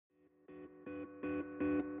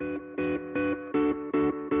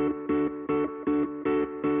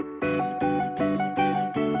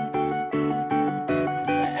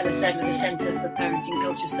said, with the Centre for Parenting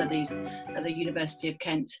Culture Studies at the University of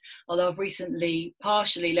Kent, although I've recently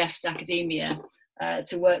partially left academia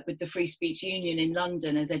to work with the Free Speech Union in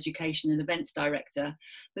London as Education and Events Director.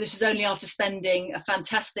 But this was only after spending a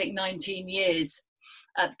fantastic 19 years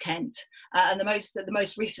at Kent, and the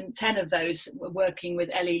most recent 10 of those were working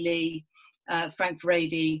with Ellie Lee, Frank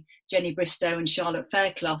Furedi, Jenny Bristow and Charlotte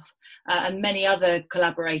Fairclough, and many other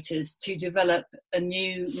collaborators to develop a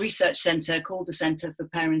new research centre called the Centre for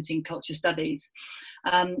Parenting Culture Studies.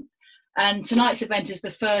 And tonight's event is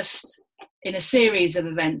the first in a series of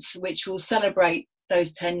events which will celebrate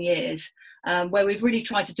those 10 years, where we've really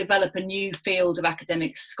tried to develop a new field of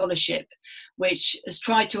academic scholarship, which has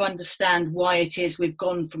tried to understand why it is we've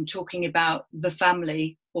gone from talking about the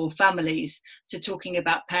family or families to talking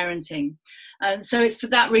about parenting. And so it's for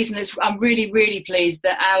that reason I'm really, really pleased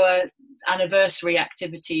that our anniversary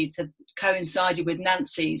activities have coincided with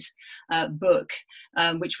Nancy's book,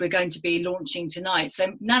 which we're going to be launching tonight.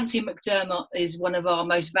 So Nancy McDermott is one of our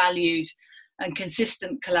most valued and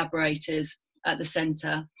consistent collaborators at the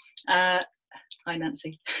centre. Hi,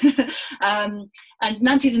 Nancy. And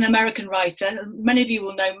Nancy's an American writer. Many of you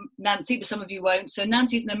will know Nancy, but some of you won't. So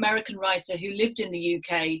Nancy's an American writer who lived in the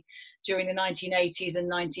UK during the 1980s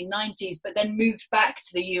and 1990s, but then moved back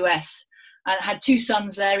to the US and had two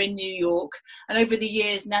sons there in New York. And over the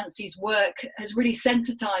years, Nancy's work has really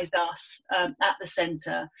sensitised us at the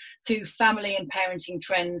centre to family and parenting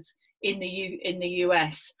trends in the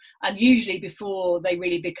US, and usually before they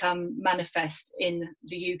really become manifest in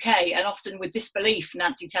the UK. And often with disbelief,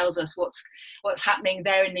 Nancy tells us what's happening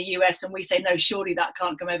there in the US, and we say, no, surely that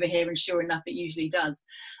can't come over here, and sure enough, it usually does.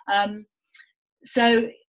 So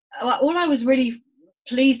all I was really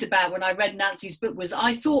pleased about when I read Nancy's book was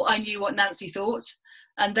I thought I knew what Nancy thought.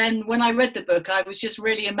 And then when I read the book, I was just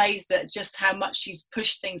really amazed at just how much she's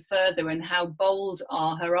pushed things further and how bold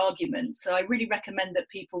are her arguments. So I really recommend that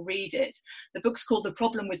people read it. The book's called The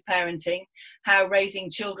Problem with Parenting, How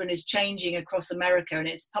Raising Children is Changing Across America, and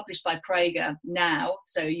it's published by Praeger now,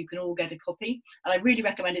 so you can all get a copy. And I really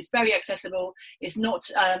recommend it. It's very accessible. It's not.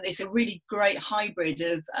 It's a really great hybrid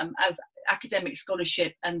of academic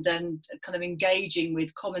scholarship and then kind of engaging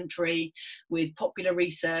with commentary, with popular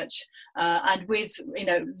research, and with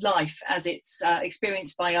life as it's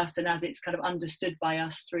experienced by us and as it's kind of understood by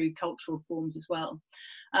us through cultural forms as well.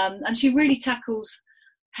 And she really tackles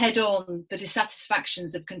head on the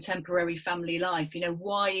dissatisfactions of contemporary family life.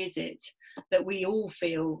 Why is it that we all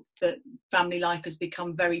feel that family life has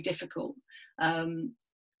become very difficult?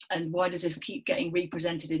 And why does this keep getting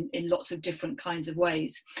represented in lots of different kinds of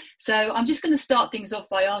ways? So I'm just going to start things off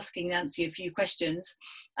by asking Nancy a few questions,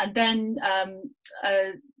 and then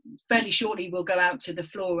fairly shortly we'll go out to the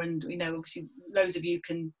floor, and obviously loads of you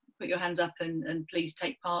can put your hands up and please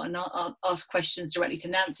take part and ask questions directly to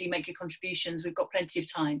Nancy, make your contributions. We've got plenty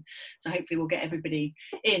of time, so hopefully we'll get everybody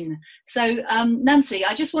in. So Nancy,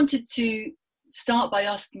 I just wanted to start by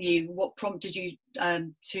asking you what prompted you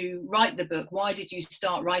to write the book. Why did you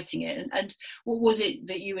start writing it, and what was it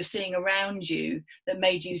that you were seeing around you that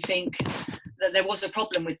made you think that there was a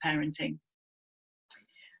problem with parenting?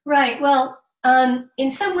 Right. Well,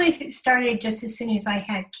 in some ways it started just as soon as I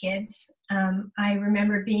had kids. I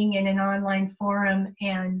remember being in an online forum,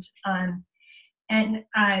 and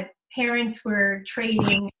parents were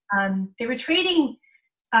trading. They were trading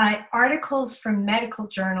articles from medical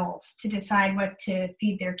journals to decide what to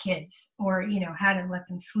feed their kids, or how to let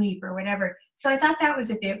them sleep or whatever. So I thought that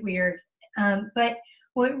was a bit weird. But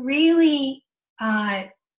what really,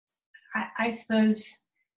 I suppose,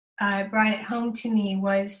 brought it home to me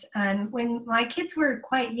was when my kids were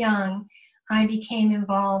quite young, I became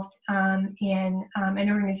involved in an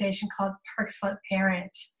organization called Park Slope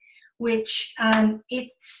Parents, which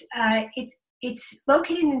it's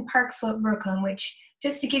located in Park Slope, Brooklyn, which,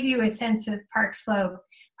 just to give you a sense of Park Slope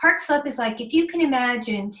is like, if you can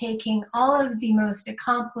imagine taking all of the most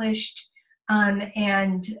accomplished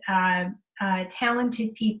and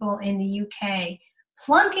talented people in the UK,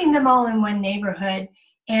 plunking them all in one neighborhood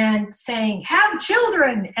and saying, have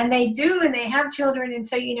children, and they do, and they have children. And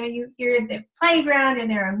so, you're at the playground, and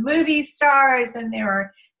there are movie stars, and there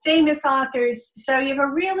are famous authors. So you have a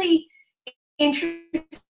really interesting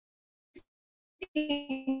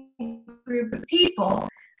group of people,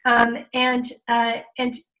 and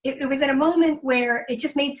it was at a moment where it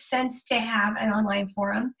just made sense to have an online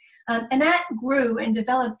forum, and that grew and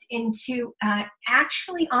developed into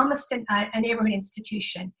actually almost a neighborhood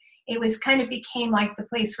institution. It was kind of became like the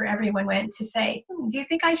place where everyone went to say, do you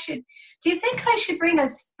think I should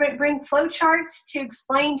bring flow charts to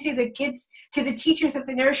explain to the kids, to the teachers at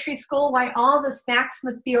the nursery school, why all the snacks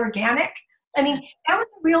must be organic? I mean, that was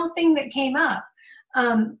a real thing that came up.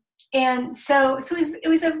 And so it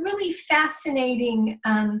was a really fascinating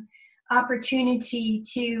opportunity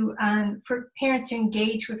to for parents to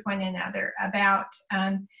engage with one another about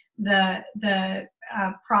the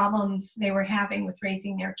problems they were having with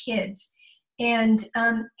raising their kids, and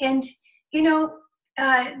you know.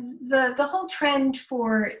 The whole trend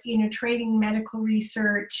for trading medical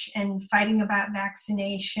research and fighting about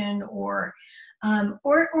vaccination, or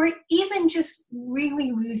even just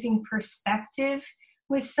really losing perspective,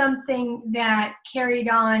 was something that carried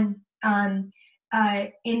on in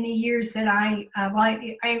the years that I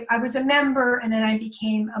was a member, and then I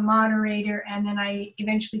became a moderator, and then I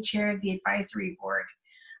eventually chaired the advisory board.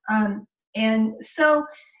 And so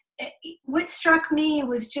what struck me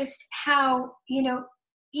was just how,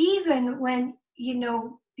 even when,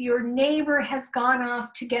 your neighbor has gone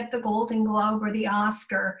off to get the Golden Globe or the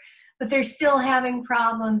Oscar, but they're still having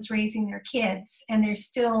problems raising their kids, and they're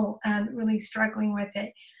still really struggling with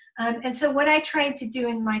it. And so what I tried to do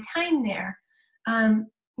in my time there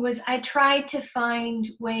was I tried to find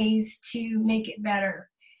ways to make it better.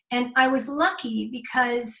 And I was lucky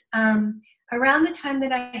because around the time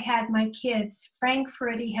that I had my kids, Frank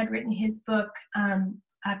Furedi had written his book,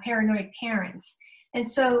 Paranoid Parents. And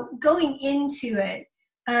so going into it,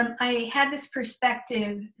 I had this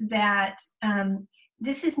perspective that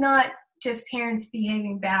this is not just parents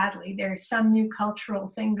behaving badly. There's some new cultural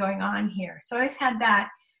thing going on here. So I always had that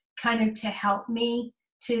kind of to help me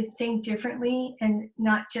to think differently and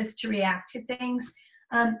not just to react to things.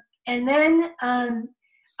 And then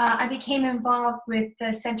I became involved with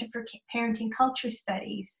the Center for Parenting Culture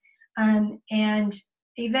Studies. And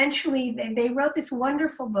eventually they wrote this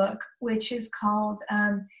wonderful book, which is called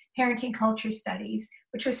Parenting Culture Studies,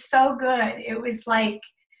 which was so good. It was like,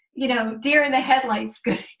 deer in the headlights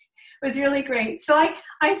good. It was really great. So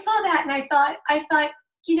I saw that, and I thought,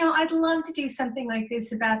 I'd love to do something like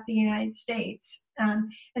this about the United States.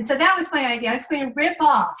 And so that was my idea. I was going to rip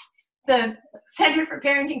off the Center for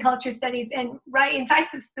Parenting Culture Studies and write, in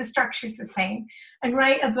fact, the structure's the same, and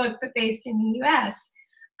write a book but based in the U.S.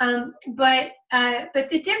 But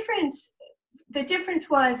the difference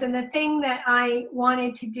was, and the thing that I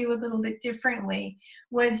wanted to do a little bit differently,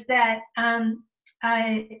 was that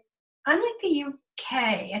unlike the UK,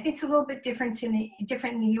 I think it's a little bit different in the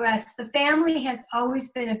US. The family has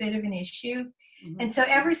always been a bit of an issue. Mm-hmm. And so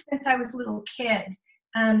ever since I was a little kid,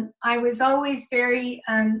 I was always very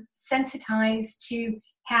sensitized to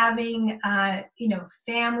having,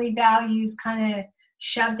 family values kind of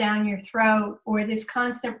shoved down your throat, or this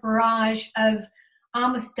constant barrage of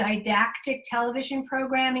almost didactic television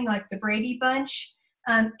programming like the Brady Bunch.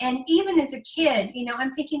 And even as a kid,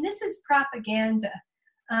 I'm thinking, this is propaganda.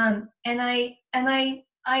 So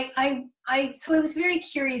I was very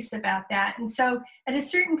curious about that. And so at a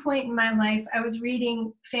certain point in my life, I was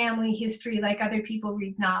reading family history like other people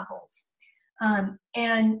read novels. And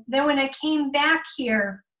then when I came back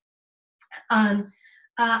here,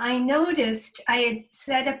 I noticed I had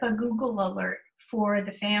set up a Google alert for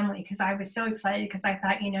the family because I was so excited, because I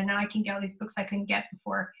thought, now I can get all these books I couldn't get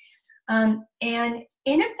before. And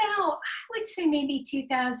in about, I would say maybe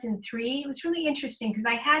 2003, it was really interesting because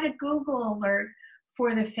I had a Google alert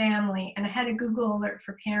for the family, and I had a Google alert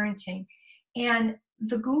for parenting. And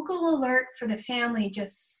the Google alert for the family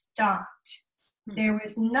just stopped. There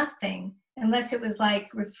was nothing, unless it was like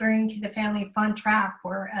referring to the family fun trap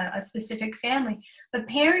or a specific family. But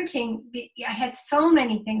parenting, I had so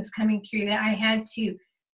many things coming through that I had to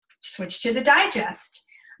switch to the digest.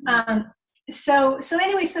 So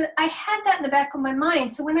anyway, so I had that in the back of my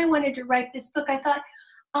mind. So when I wanted to write this book, I thought,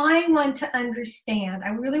 I want to understand. I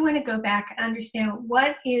really want to go back and understand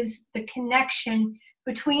what is the connection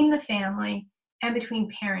between the family and between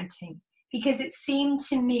parenting. Because it seemed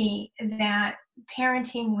to me that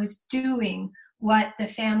parenting was doing what the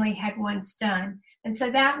family had once done. And so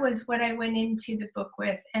that was what I went into the book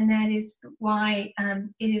with, and that is why it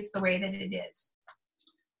is the way that it is.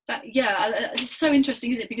 It's so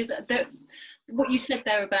interesting, isn't it? Because what you said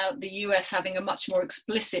there about the US having a much more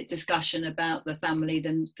explicit discussion about the family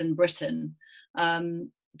than Britain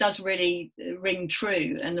does really ring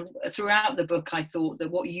true. And throughout the book, I thought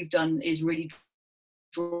that what you've done is really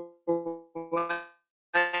draw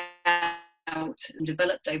out and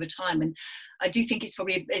developed over time. And I do think it's a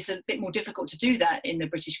bit more difficult to do that in the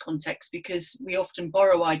British context, because we often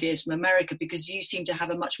borrow ideas from America, because you seem to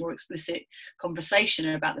have a much more explicit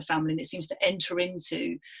conversation about the family, and it seems to enter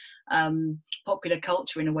into popular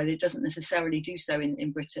culture in a way that it doesn't necessarily do so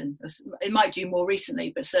in Britain. It might do more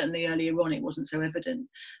recently, but certainly earlier on it wasn't so evident.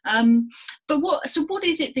 But what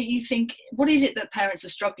is it that you think, what is it that parents are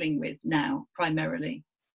struggling with now primarily?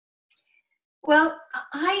 Well,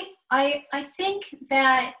 I think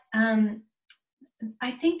that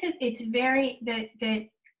it's that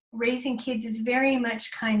raising kids is very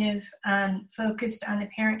much kind of focused on the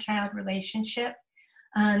parent-child relationship,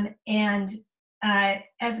 and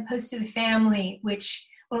as opposed to the family, which,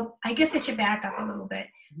 well, I guess I should back up a little bit.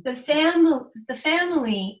 The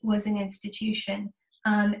family was an institution,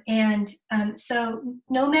 so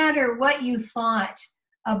no matter what you thought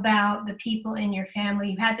about the people in your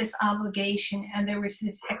family, you had this obligation, and there was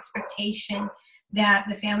this expectation that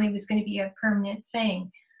the family was going to be a permanent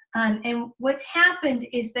thing. And what's happened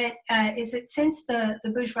is that since the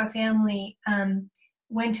bourgeois family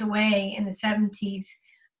went away in the 70s,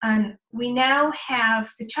 we now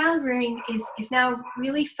have, the child rearing is now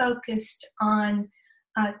really focused on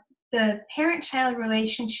the parent-child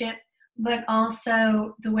relationship, but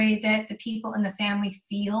also the way that the people in the family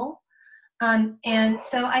feel. And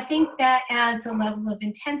so I think that adds a level of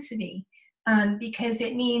intensity, because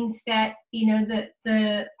it means that, you know,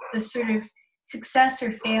 the sort of success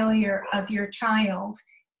or failure of your child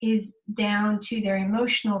is down to their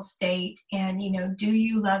emotional state, and, you know, do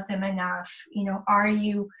you love them enough? You know, are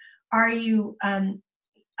you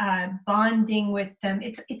bonding with them?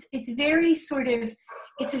 It's a very sort of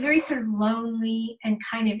lonely and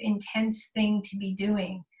kind of intense thing to be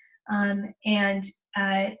doing, you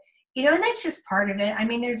know, and that's just part of it. I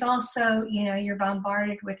mean, there's also, you know, you're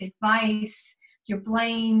bombarded with advice, you're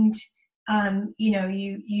blamed, you know,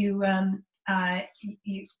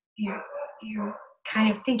 you're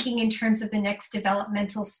kind of thinking in terms of the next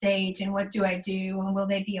developmental stage, and what do I do, and will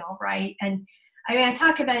they be all right? And I mean, I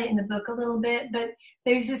talk about it in the book a little bit, but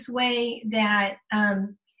there's this way that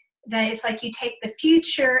that it's like you take the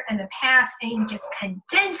future and the past and you just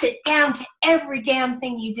condense it down to every damn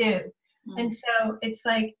thing you do. And so it's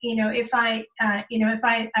like, you know, if I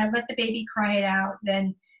let the baby cry it out,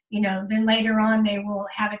 then, you know, then later on they will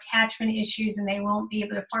have attachment issues and they won't be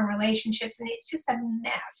able to form relationships, and it's just a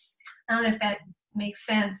mess. I don't know if that makes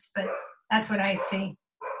sense, but that's what I see.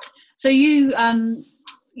 So you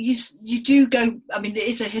do go, I mean, it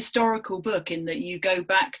is a historical book in that you go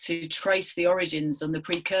back to trace the origins and the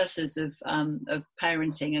precursors of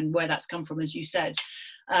parenting and where that's come from, as you said,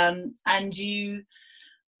 and you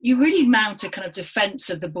really mount a kind of defense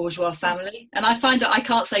of the bourgeois family. And I find that I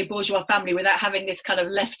can't say bourgeois family without having this kind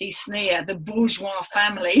of lefty sneer, the bourgeois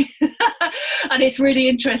family. And it's really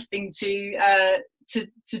interesting to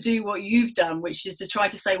do what you've done, which is to try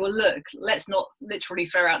to say, well, look, let's not literally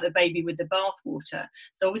throw out the baby with the bathwater.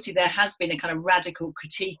 So obviously there has been a kind of radical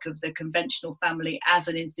critique of the conventional family as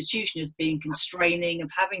an institution, as being constraining, of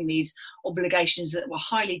having these obligations that were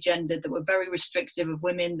highly gendered, that were very restrictive of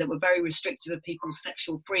women, that were very restrictive of people's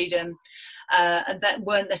sexual freedom, and that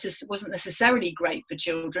wasn't necessarily great for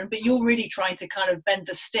children. But you're really trying to kind of bend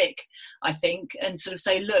the stick, I think, and sort of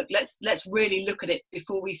say, look, let's really look at it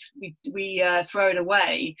before we throw it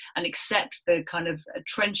away and accept the kind of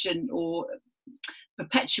trenchant or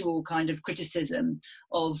perpetual kind of criticism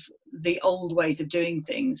of the old ways of doing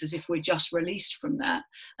things, as if we're just released from that,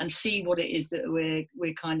 and see what it is that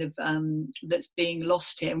we're kind of that's being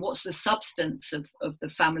lost here, and what's the substance of the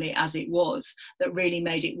family as it was that really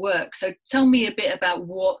made it work. So tell me a bit about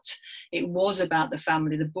what it was about the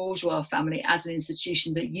family, the bourgeois family as an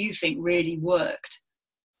institution, that you think really worked.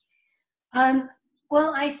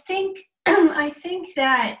 Well, I think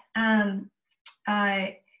that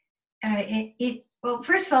well,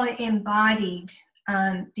 first of all, it embodied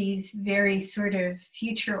these very sort of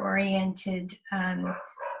future-oriented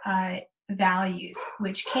values,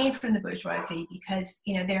 which came from the bourgeoisie, because,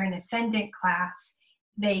 you know, they're an ascendant class.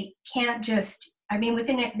 They can't just, I mean,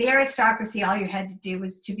 within the aristocracy, all you had to do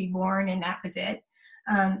was to be born, and that was it.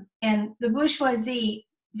 And the bourgeoisie,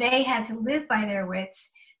 they had to live by their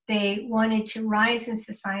wits. They wanted to rise in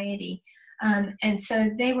society. And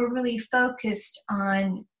so they were really focused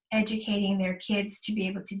on educating their kids to be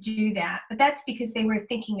able to do that. But that's because they were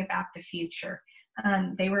thinking about the future.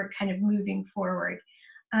 They were kind of moving forward.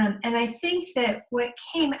 And I think that what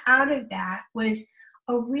came out of that was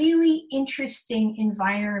a really interesting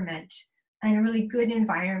environment, and a really good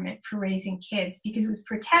environment for raising kids, because it was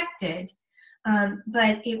protected,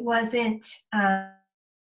 but it wasn't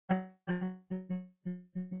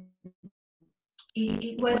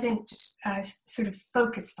it wasn't sort of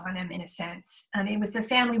focused on them in a sense. It was the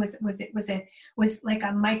family was like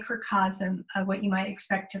a microcosm of what you might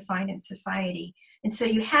expect to find in society. And so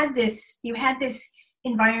you had this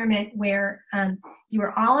environment where you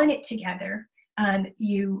were all in it together.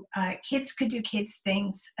 Kids could do kids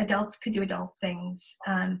things, adults could do adult things.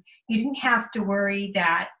 You didn't have to worry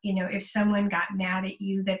that, if someone got mad at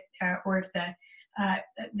you or if that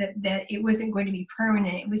it wasn't going to be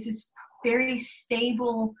permanent. It was this very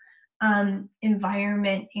stable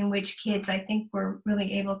environment in which kids, I think, were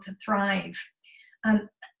really able to thrive. And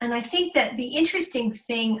I think that the interesting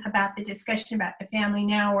thing about the discussion about the family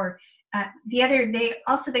now, or they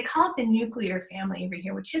call it the nuclear family over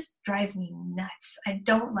here, which just drives me nuts. I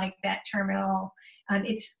don't like that term at all. I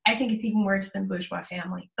think it's even worse than bourgeois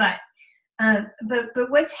family. But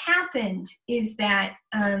what's happened is that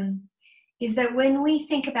when we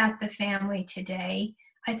think about the family today,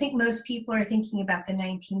 I think most people are thinking about the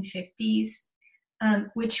 1950s,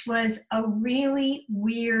 which was a really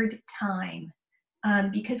weird time,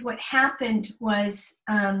 because what happened was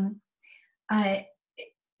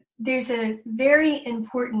there's a very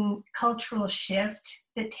important cultural shift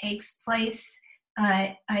that takes place.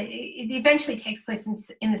 It eventually takes place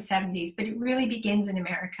in the 70s, but it really begins in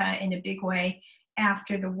America in a big way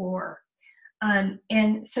after the war.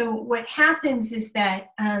 And so what happens is that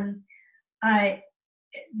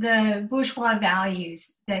the bourgeois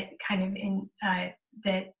values that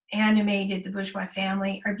that animated the bourgeois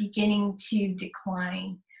family are beginning to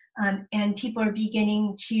decline, and people are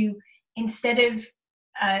beginning to, instead of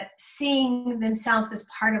seeing themselves as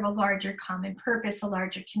part of a larger common purpose, a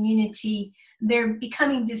larger community, they're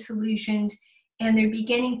becoming disillusioned, and they're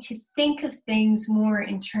beginning to think of things more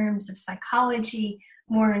in terms of psychology,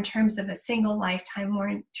 more in terms of a single lifetime, more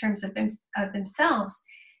in terms of themselves.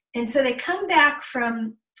 And so they come back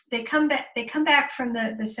from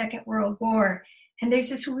the Second World War, and there's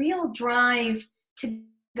this real drive to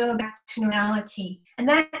go back to normality. And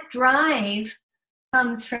that drive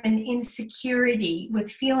comes from an insecurity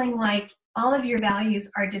with feeling like all of your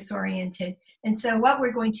values are disoriented. And so what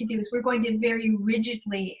we're going to do is we're going to very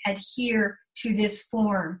rigidly adhere to this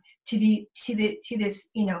form, to this,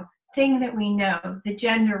 thing that we know, the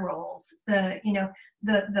gender roles,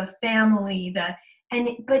 the family,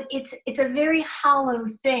 but it's a very hollow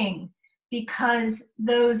thing, because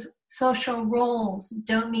those social roles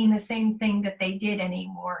don't mean the same thing that they did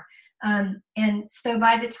anymore. And so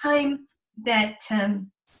by the time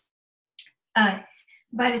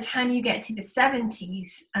you get to the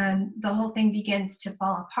 70s, the whole thing begins to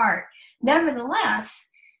fall apart. Nevertheless,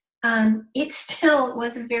 it still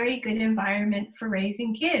was a very good environment for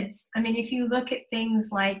raising kids. I mean, if you look at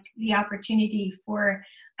things like the opportunity for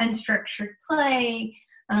unstructured play,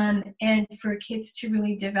 and for kids to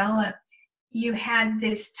really develop, you had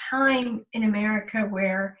this time in America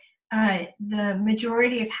where the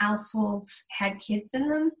majority of households had kids in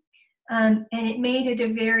them, and it made it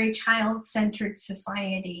a very child-centered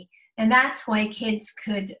society. And that's why kids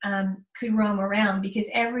could roam around, because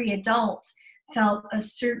every adult felt a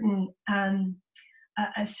certain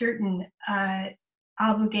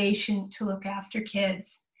obligation to look after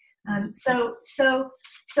kids. So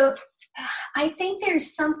I think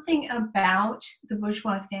there's something about the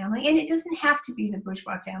bourgeois family, and it doesn't have to be the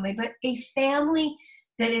bourgeois family, but a family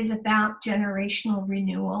that is about generational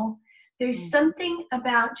renewal. There's something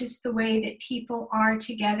about just the way that people are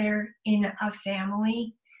together in a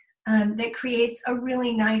family that creates a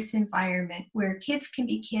really nice environment where kids can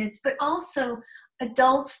be kids, but also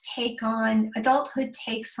adulthood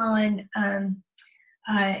takes on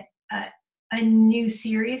a new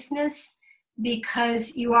seriousness,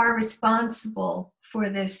 because you are responsible for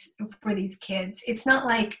these kids. It's not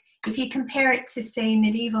like, if you compare it to, say,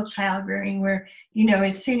 medieval child rearing, where,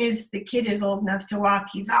 as soon as the kid is old enough to walk,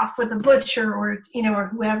 he's off with a butcher or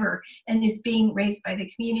whoever, and is being raised by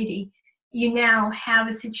the community. You now have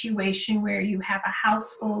a situation where you have a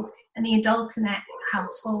household, and the adults in that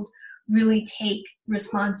household really take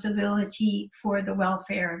responsibility for the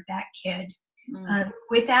welfare of that kid,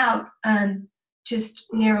 without just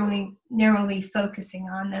narrowly focusing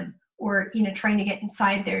on them, or trying to get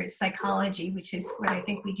inside their psychology, which is what I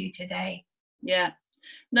think we do today. Yeah,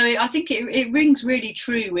 no, I think it rings really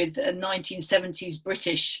true with a 1970s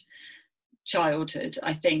British childhood,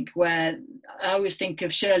 I think, where I always think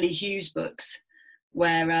of Shirley Hughes books,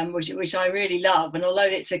 where which I really love, and although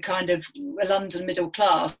it's a kind of a London middle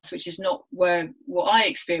class, which is not what I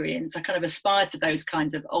experience, I kind of aspire to those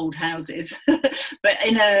kinds of old houses, but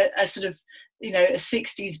in a sort of a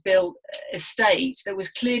 60s built estate that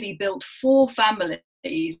was clearly built for families,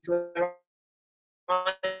 where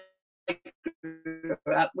I grew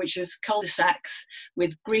up, which was cul-de-sacs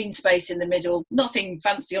with green space in the middle, nothing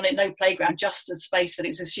fancy on it, no playground, just a space that it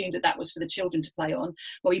was assumed that was for the children to play on,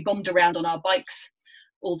 where we bombed around on our bikes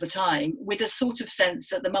all the time, with a sort of sense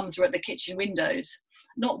that the mums were at the kitchen windows,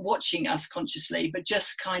 not watching us consciously, but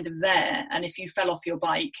just kind of there. And if you fell off your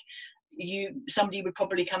bike, somebody would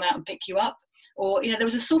probably come out and pick you up. Or, there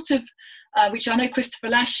was a sort of, which I know Christopher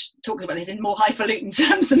Lasch talks about this in more highfalutin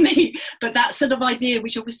terms than me, but that sort of idea,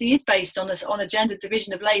 which obviously is based on a gendered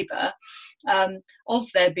division of labour, of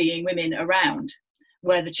there being women around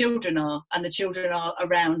where the children are, and the children are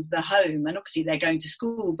around the home, and obviously they're going to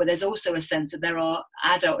school, but there's also a sense that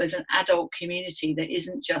there's an adult community that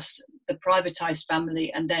isn't just the privatised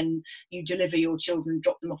family and then you deliver your children,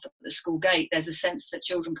 drop them off at the school gate. There's a sense that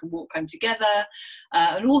children can walk home together,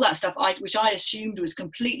 and all that stuff, which I assumed was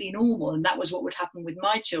completely normal, and that was what would happen with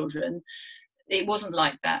my children. It wasn't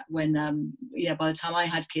like that when, by the time I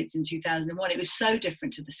had kids in 2001, it was so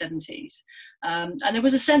different to the 70s. And there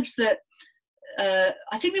was a sense that,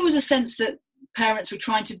 I think there was a sense that parents were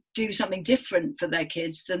trying to do something different for their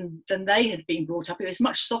kids than they had been brought up. It was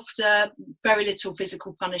much softer, very little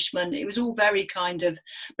physical punishment. It was all very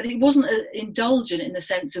but it wasn't indulgent in the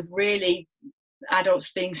sense of really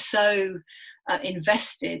adults being so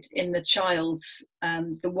invested in the child's,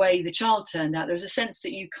 the way the child turned out. There was a sense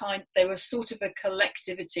that they were sort of a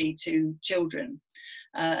collectivity to children,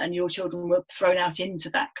 and your children were thrown out into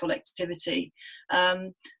that collectivity.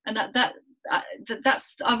 And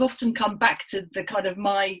that's I've often come back to the kind of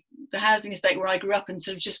the housing estate where I grew up and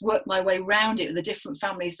sort of just worked my way around it with the different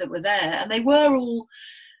families that were there, and they were all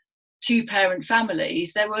 2-parent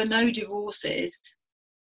families. There were no divorces,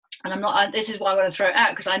 and this is why I want to throw it out,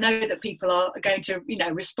 because I know that people are going to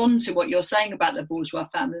respond to what you're saying about the bourgeois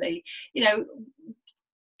family.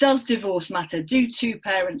 Does divorce matter? Do 2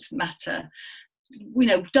 parents matter?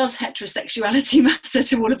 Does heterosexuality matter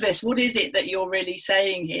to all of this? What is it that you're really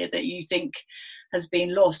saying here that you think has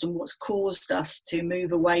been lost, and what's caused us to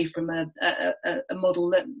move away from a model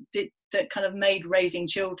that kind of made raising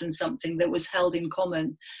children something that was held in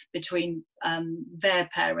common between their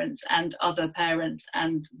parents and other parents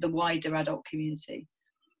and the wider adult community?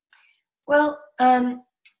 Well, I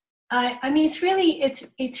mean, it's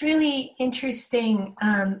really interesting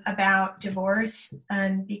about divorce,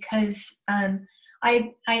 because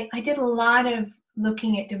I did a lot of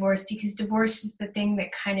looking at divorce, because divorce is the thing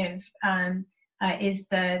that kind of is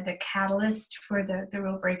the catalyst for the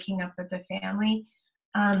real breaking up of the family.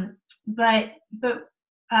 But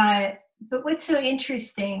what's so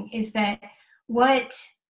interesting is that what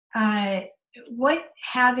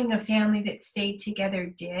having a family that stayed together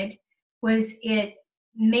did was it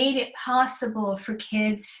made it possible for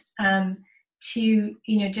kids to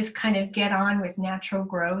just kind of get on with natural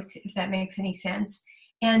growth, if that makes any sense.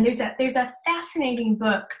 And there's a fascinating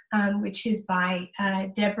book which is by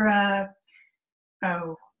Deborah.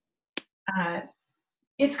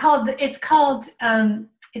 It's called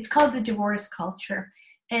The Divorce Culture,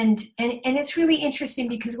 and it's really interesting,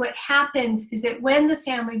 because what happens is that when the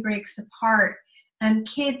family breaks apart,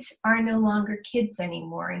 kids are no longer kids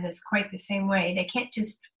anymore in this quite the same way. They can't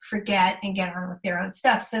just forget and get on with their own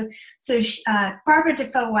stuff. So Barbara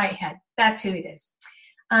Defoe Whitehead, that's who it is.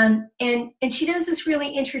 And she does this really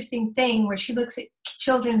interesting thing where she looks at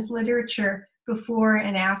children's literature before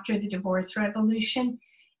and after the divorce revolution.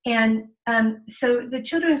 And so the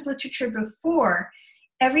children's literature before,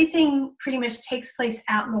 everything pretty much takes place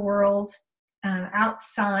out in the world,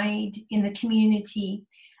 outside in the community.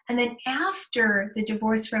 And then after the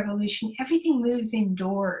divorce revolution, everything moves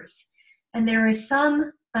indoors. And there are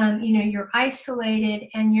some, you're isolated,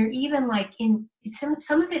 and you're even like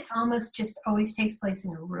some of it's almost just always takes place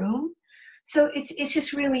in a room. So it's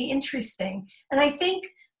just really interesting. And I think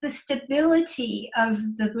the stability of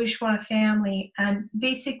the bourgeois family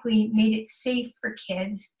basically made it safe for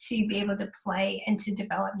kids to be able to play and to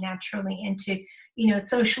develop naturally and to,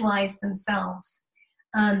 socialize themselves.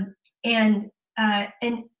 And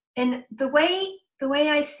the way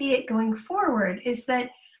I see it going forward is that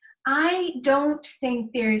I don't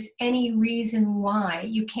think there's any reason why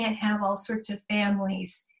you can't have all sorts of family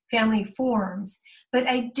forms, but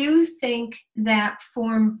I do think that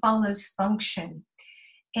form follows function.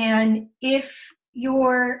 And if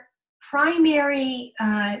your primary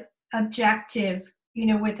objective,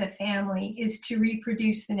 with a family is to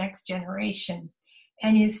reproduce the next generation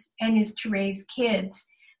and is to raise kids,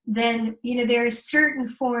 then, there are certain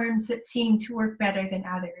forms that seem to work better than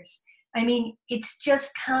others. I mean, it's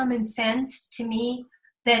just common sense to me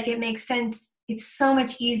that it makes sense. It's so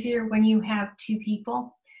much easier when you have 2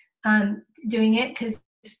 people doing it, because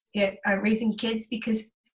raising kids,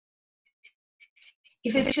 because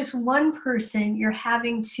if it's just one person, you're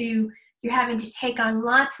having to take on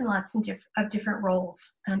lots and lots of different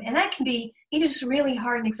roles. And that can be, just really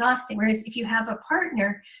hard and exhausting. Whereas if you have a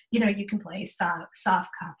partner, you can play soft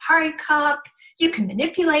cop, hard cop, you can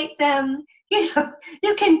manipulate them, you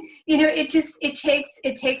can,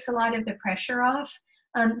 it takes a lot of the pressure off.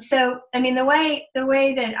 So, I mean, the way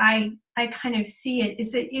that I kind of see it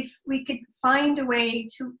is that if we could find a way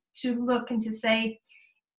to look and to say,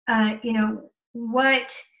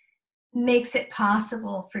 what makes it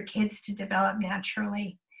possible for kids to develop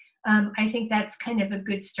naturally. I think that's kind of a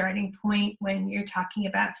good starting point when you're talking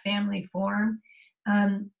about family form.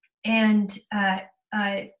 And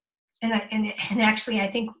actually, I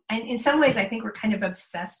think, and in some ways, I think we're kind of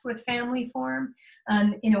obsessed with family form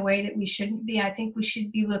in a way that we shouldn't be. I think we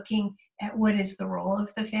should be looking at what is the role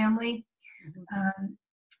of the family.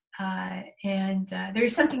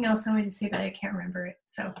 There's something else I wanted to say, but I can't remember it.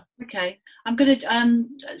 So okay, I'm going to.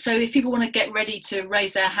 So if people want to get ready to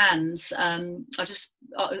raise their hands, I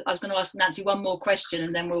was going to ask Nancy one more question,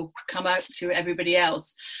 and then we'll come out to everybody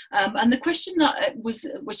else. And the question that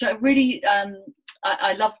which I really,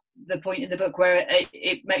 I love the point in the book where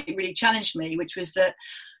it really challenged me, which was that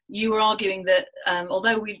you were arguing that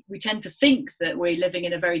although we tend to think that we're living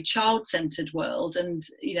in a very child-centered world, and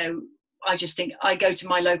I just think I go to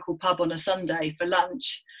my local pub on a Sunday for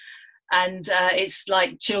lunch, and it's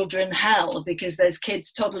like children hell, because there's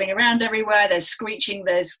kids toddling around everywhere, there's screeching,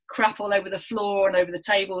 there's crap all over the floor and over the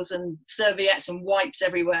tables, and serviettes and wipes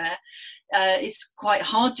everywhere. It's quite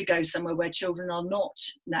hard to go somewhere where children are not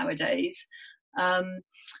nowadays.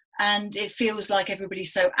 And it feels like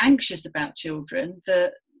everybody's so anxious about children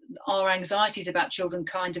that our anxieties about children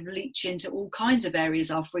kind of leach into all kinds of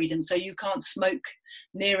areas of our freedom. So you can't smoke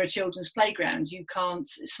near a children's playground. You can't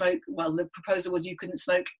smoke, well, the proposal was you couldn't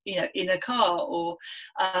smoke, in a car, or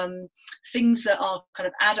things that are kind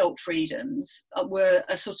of adult freedoms were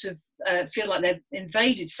a sort of feel like they're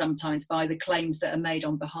invaded sometimes by the claims that are made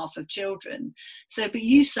on behalf of children. So, but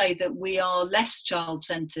you say that we are less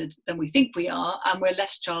child-centered than we think we are, and we're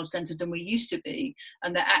less child-centered than we used to be,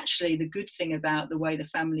 and that actually the good thing about the way the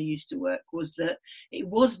family used to work was that it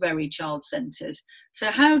was very child-centered. So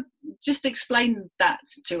how, just explain that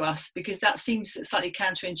to us, because that seems slightly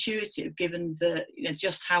counterintuitive given the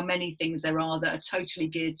just how many things there are that are totally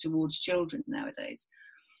geared towards children nowadays.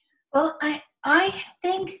 Well, I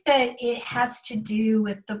think that it has to do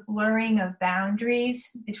with the blurring of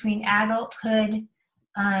boundaries between adulthood,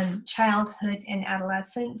 childhood, and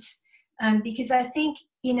adolescence. Because I think,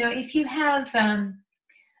 if you have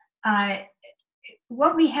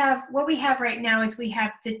what we have right now is we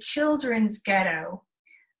have the children's ghetto,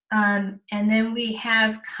 and then we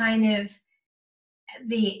have kind of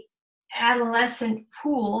the adolescent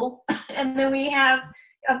pool, and then we have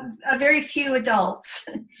a very few adults.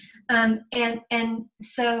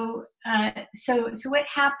 So what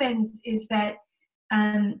happens is that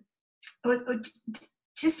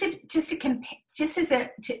just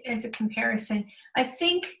as a comparison, I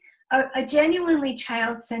think a genuinely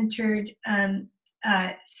child-centered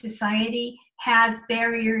society has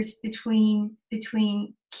barriers between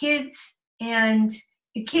kids, and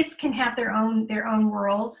the kids can have their own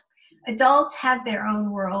world. Adults have their own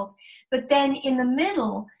world, but then in the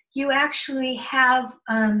middle, you actually have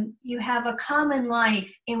a common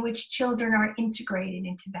life in which children are integrated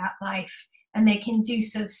into that life, and they can do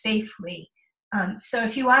so safely. So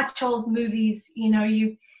if you watch old movies,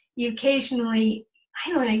 you occasionally, I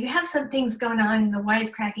don't know, you have some things going on, and the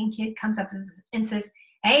wisecracking kid comes up and says,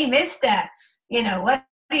 "Hey, mister, what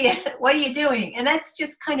are you doing?" And that's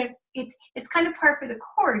just kind of, it's kind of par for the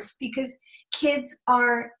course, because kids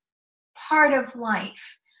are part of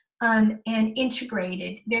life. And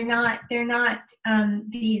integrated. They're not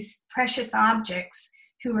these precious objects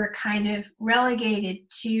who are kind of relegated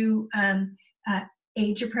to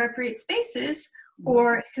age-appropriate spaces,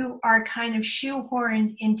 or who are kind of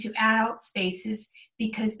shoehorned into adult spaces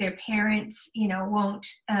because their parents,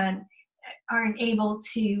 aren't able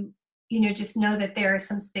to, just know that there are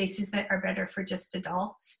some spaces that are better for just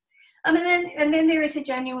adults. And then there is a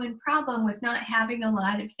genuine problem with not having a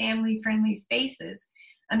lot of family-friendly spaces.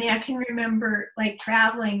 I mean, I can remember like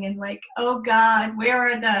traveling and like, oh God, where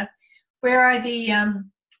are the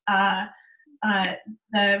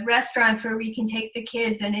restaurants where we can take the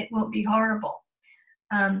kids and it won't be horrible.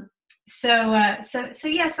 So I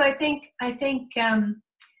think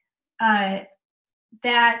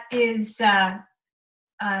that is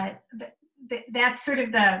that's sort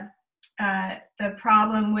of the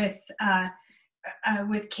problem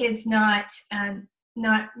with kids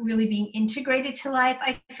not really being integrated to life.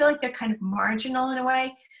 I feel like they're kind of marginal in a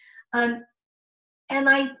way. and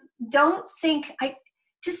I don't think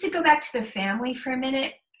just to go back to the family for a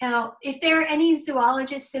minute. Now, if there are any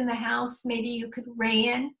zoologists in the house, maybe you could weigh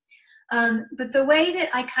in. But the way that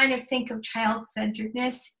I kind of think of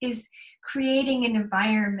child-centeredness is creating an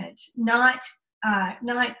environment, not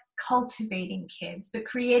cultivating kids, but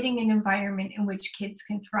creating an environment in which kids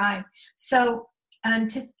can thrive. So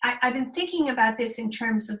I've been thinking about this in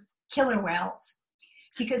terms of killer whales,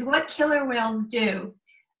 because what killer whales do,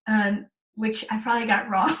 which I probably got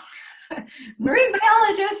wrong, marine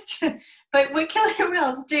biologist, but what killer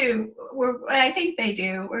whales do, or what I think they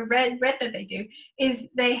do, or read that they do, is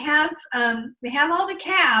they have all the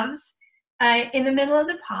calves in the middle of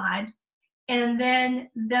the pod, and then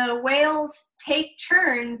the whales take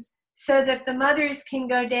turns so that the mothers can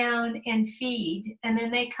go down and feed, and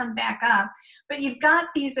then they come back up. But you've got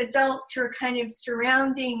these adults who are kind of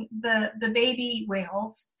surrounding the baby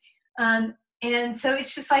whales, and so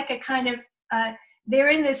it's just like a kind of they're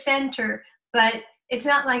in the center, but it's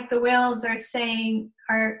not like the whales are saying,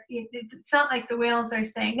 it's not like the whales are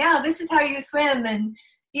saying, now this is how you swim. And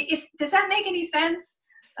does that make any sense?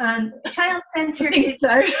 Child-centered is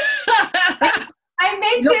so. I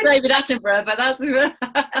make not this. David Attenborough, but that's. Well,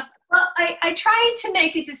 I tried to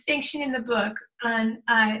make a distinction in the book on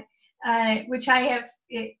which I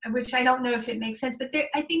don't know if it makes sense, but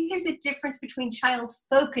I think there's a difference between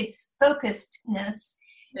focusedness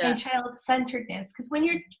and child-centeredness, because when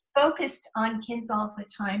you're focused on kids all the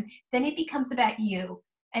time, then it becomes about you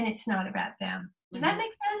and it's not about them. Does that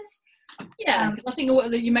make sense? Yeah, I think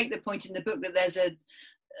you make the point in the book that there's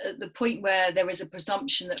the point where there is a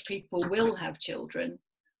presumption that people will have children,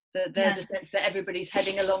 that there's a sense that everybody's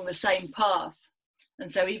heading along the same path. And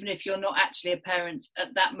so even if you're not actually a parent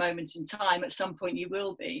at that moment in time, at some point you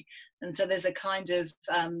will be. And so there's a kind of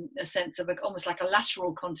a sense of almost like a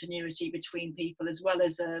lateral continuity between people, as well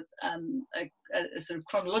as a sort of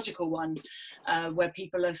chronological one, where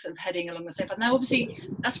people are sort of heading along the same path. Now, obviously,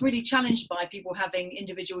 that's really challenged by people having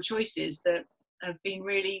individual choices that have been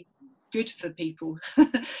really good for people.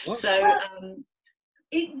 So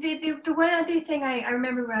the one other thing I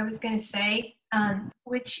remember what I was going to say,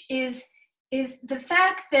 which is the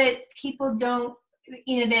fact that people don't,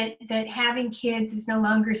 that having kids is no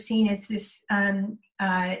longer seen as this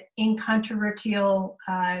incontrovertible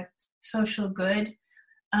social good,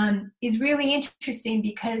 is really interesting,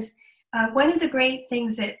 because one of the great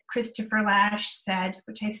things that Christopher Lasch said,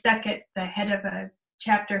 which I stuck at the head of a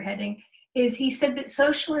chapter heading, is he said that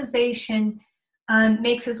socialization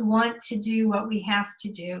makes us want to do what we have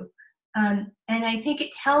to do. And I think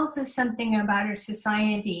it tells us something about our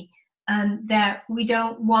society, that we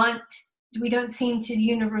don't seem to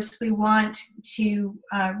universally want to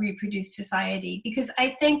reproduce society. Because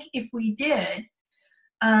I think if we did,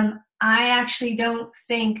 I actually don't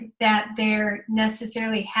think that there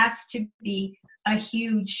necessarily has to be a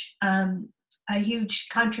huge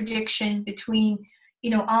contradiction between,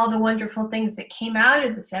 all the wonderful things that came out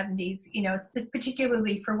of the 70s,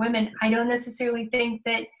 particularly for women. I don't necessarily think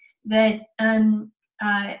that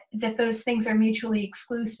those things are mutually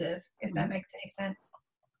exclusive, if that makes any sense.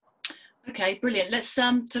 Okay, brilliant. Let's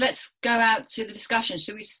go out to the discussion.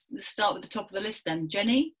 Should we start with the top of the list then?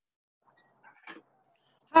 Jenny?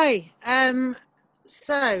 Hi.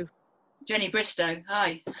 So Jenny Bristow,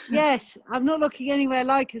 hi. Yes, I'm not looking anywhere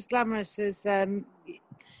like as glamorous as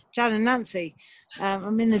Jan and Nancy.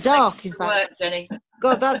 I'm in the dark, in fact. Work, Jenny.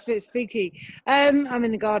 God, that's a bit spooky. I'm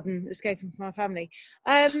in the garden, escaping from my family.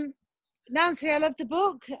 Nancy, I loved the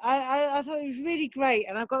book. I thought it was really great,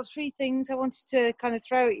 and I've got three things I wanted to kind of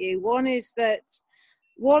throw at you. One is that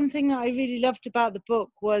one thing that I really loved about the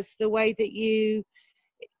book was the way that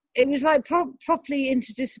it was like properly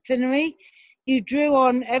interdisciplinary. You drew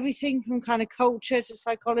on everything from kind of culture to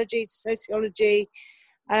psychology to sociology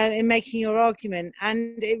in making your argument.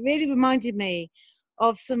 And it really reminded me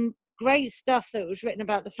of some great stuff that was written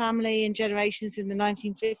about the family and generations in the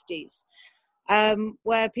 1950s,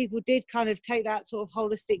 where people did kind of take that sort of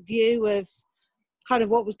holistic view of kind of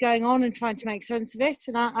what was going on and trying to make sense of it.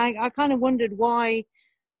 And I kind of wondered why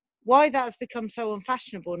that's become so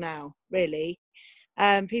unfashionable now, really.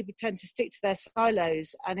 People tend to stick to their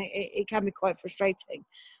silos, and it can be quite frustrating.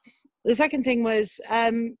 The second thing was,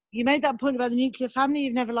 you made that point about the nuclear family.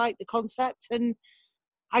 You've never liked the concept, and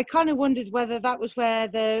I kind of wondered whether that was where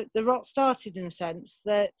the rot started, in a sense,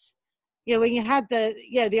 that, when you had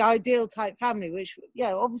the ideal type family, which,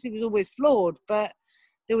 obviously was always flawed, but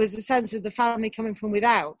there was a sense of the family coming from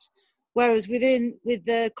without. Whereas with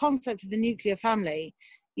the concept of the nuclear family,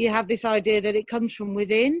 you have this idea that it comes from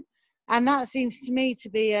within. And that seems to me to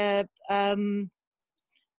be a kind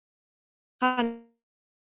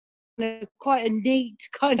quite a neat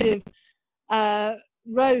kind of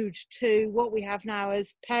road to what we have now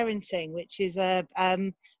as parenting, which is a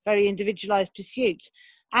very individualized pursuit.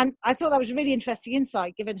 And I thought that was a really interesting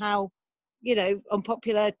insight, given how,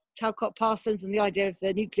 unpopular Talcott Parsons and the idea of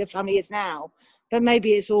the nuclear family is now, but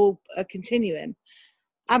maybe it's all a continuum.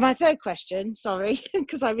 And my third question, sorry,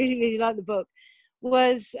 because I really, really like the book,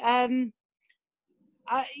 was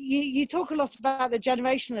you talk a lot about the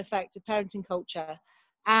generational effect of parenting culture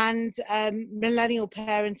and millennial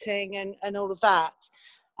parenting and all of that.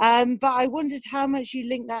 But I wondered how much you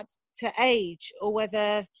link that to age, or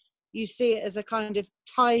whether you see it as a kind of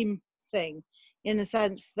time thing, in the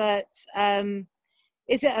sense that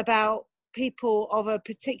is it about people of a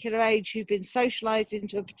particular age who've been socialized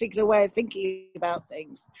into a particular way of thinking about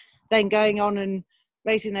things, then going on and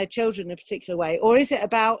raising their children in a particular way? Or is it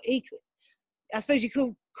about, I suppose you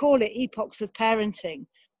could call it epochs of parenting,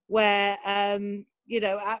 where, at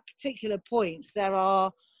particular points there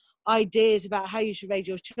are ideas about how you should raise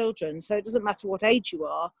your children. So it doesn't matter what age you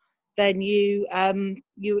are, then you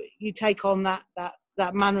take on that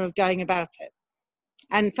manner of going about it.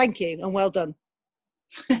 And thank you, and well done.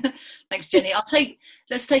 Thanks, Jenny.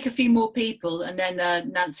 Let's take a few more people, and then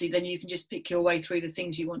Nancy, then you can just pick your way through the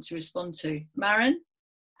things you want to respond to. Maren?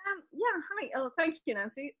 Hi. Oh, thank you,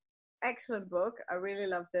 Nancy. Excellent book. I really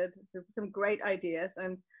loved it. Some great ideas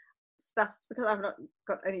and stuff, because I've not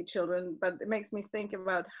got any children, but it makes me think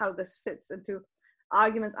about how this fits into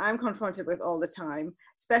arguments I'm confronted with all the time,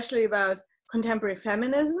 especially about contemporary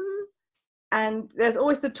feminism. And there's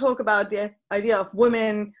always the talk about the idea of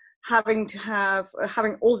women having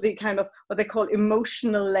all the kind of what they call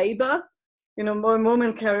emotional labor.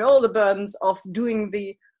 Women carry all the burdens of doing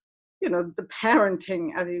the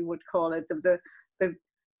parenting, as you would call it, the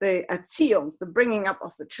Erziehung, the bringing up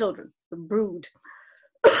of the children, the brood.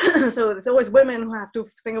 So it's always women who have to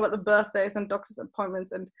think about the birthdays and doctor's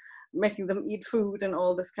appointments and making them eat food and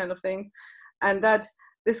all this kind of thing. And that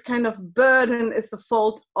this kind of burden is the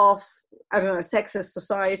fault of, a sexist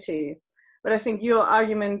society. But I think your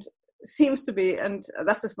argument seems to be, and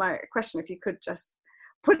that's just my question, if you could just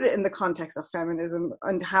put it in the context of feminism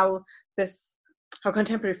and how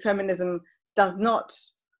contemporary feminism does not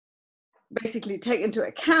basically take into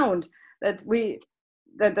account that the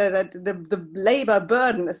labor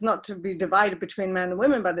burden is not to be divided between men and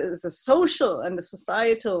women, but it is a social and a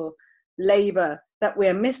societal labor that we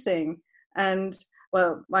are missing. And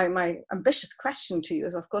well, my ambitious question to you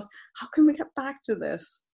is, of course, how can we get back to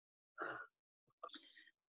this?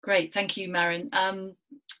 Great, thank you, Maren.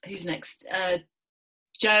 Who's next?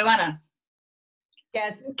 Joanna.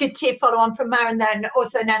 Yeah, good to follow on from Maren then.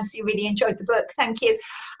 Also, Nancy, really enjoyed the book. Thank you.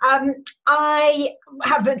 I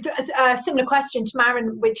have a similar question to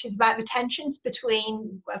Maren, which is about the tensions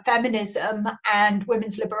between feminism and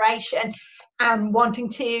women's liberation, and wanting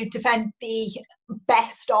to defend the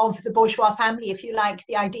best of the bourgeois family, if you like,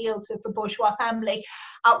 the ideals of the bourgeois family.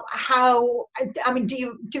 Do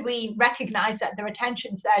we recognise that there are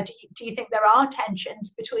tensions there? Do you think there are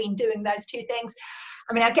tensions between doing those two things?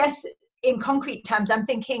 I guess in concrete terms, I'm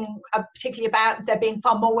thinking particularly about there being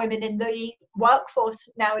far more women in the workforce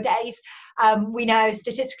nowadays. We know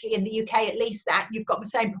statistically in the UK at least that you've got the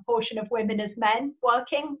same proportion of women as men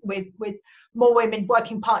working, with more women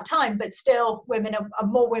working part-time, but still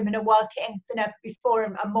more women are working than ever before,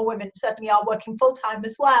 and more women certainly are working full-time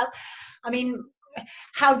as well.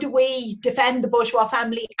 How do we defend the bourgeois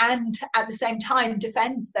family and at the same time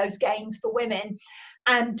defend those gains for women?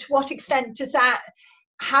 And to what extent does that,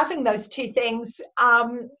 having those two things,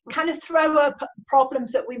 kind of throw up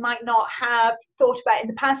problems that we might not have thought about in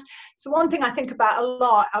the past? So one thing I think about a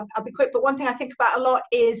lot, I'll be quick, but one thing I think about a lot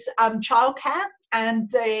is childcare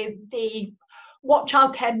and what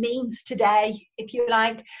childcare means today, if you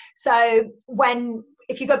like. So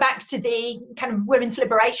if you go back to the kind of women's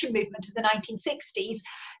liberation movement of the 1960s,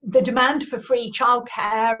 the demand for free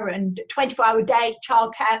childcare and 24-hour day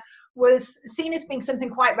childcare was seen as being something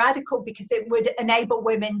quite radical, because it would enable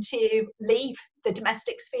women to leave the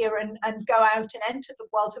domestic sphere and go out and enter the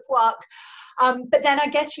world of work. But then I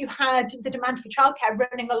guess you had the demand for childcare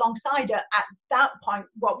running alongside at that point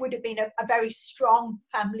what would have been a very strong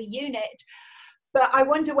family unit. But I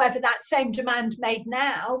wonder whether that same demand made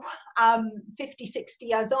now, 50, 60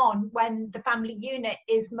 years on, when the family unit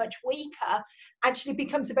is much weaker, actually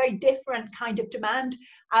becomes a very different kind of demand.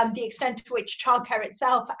 The extent to which childcare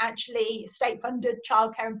itself, actually state-funded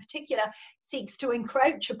childcare in particular, seeks to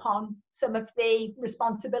encroach upon some of the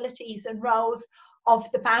responsibilities and roles of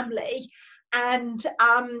the family, and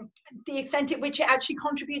the extent at which it actually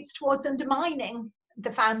contributes towards undermining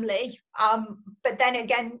the family. But then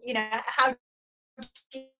again, how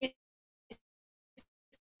do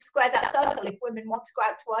square that circle if women want to go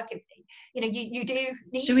out to work. If you do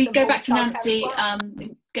need. Should we go back to Nancy?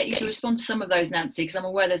 Get you to respond to some of those, Nancy, because I'm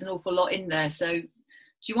aware there's an awful lot in there. So, do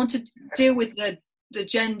you want to deal with the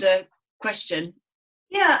gender question?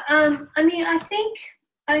 Yeah, I mean, I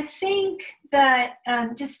think that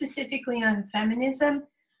just specifically on feminism,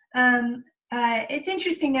 it's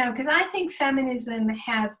interesting now because I think feminism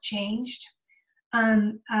has changed.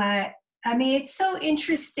 I mean, it's so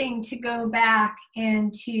interesting to go back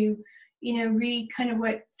and to, read kind of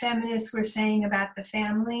what feminists were saying about the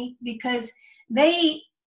family, because they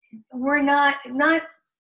were not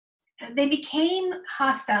they became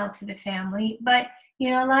hostile to the family, but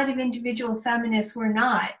a lot of individual feminists were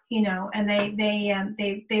not, and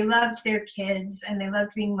they loved their kids and they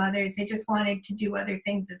loved being mothers. They just wanted to do other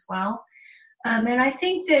things as well. And I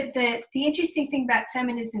think that the interesting thing about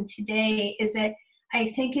feminism today is that I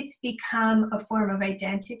think it's become a form of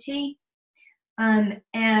identity.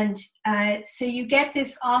 So you get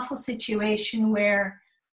this awful situation where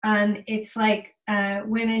it's like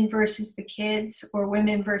women versus the kids, or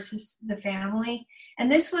women versus the family.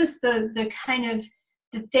 And this was the kind of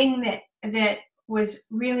the thing that was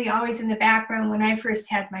really always in the background when I first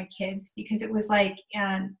had my kids, because it was like,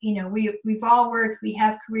 we've all worked, we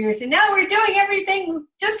have careers, and now we're doing everything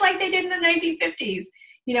just like they did in the 1950s,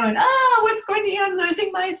 and what's going to, I'm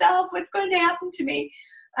losing myself, what's going to happen to me?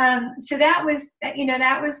 So that was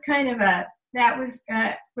kind of a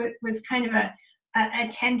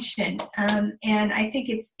tension, and I think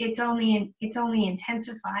it's only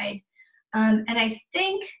intensified, and I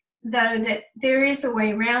think though that there is a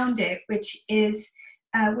way around it, which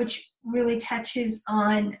really touches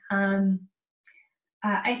on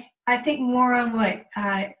I think more on what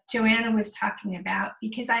Joanna was talking about,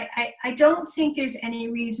 because I don't think there's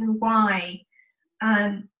any reason why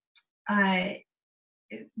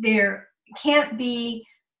there can't be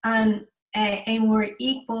a more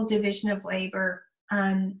equal division of labor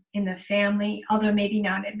in the family, although maybe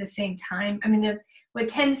not at the same time. I mean, what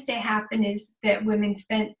tends to happen is that women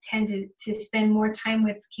tend to spend more time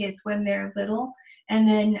with kids when they're little, and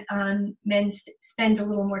then men spend a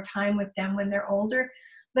little more time with them when they're older.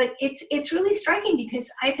 But it's really striking, because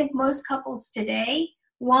I think most couples today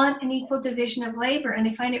want an equal division of labor, and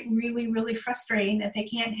they find it really, really frustrating that they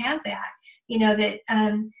can't have that.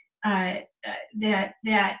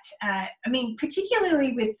 I mean,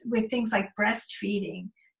 particularly with things like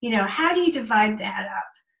breastfeeding, how do you divide that up?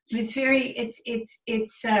 It's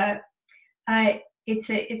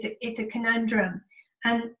a conundrum.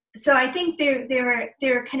 And so I think there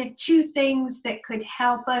are kind of two things that could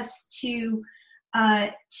help us to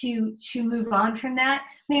move on from that. I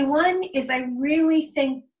mean, one is I really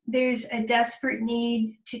think there's a desperate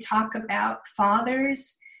need to talk about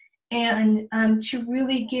fathers, and to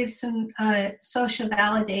really give some social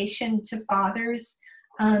validation to fathers,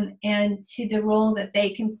 and to the role that they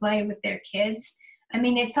can play with their kids. I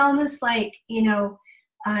mean, it's almost like,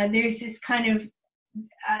 there's this kind of,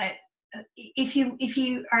 if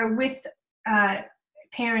you are with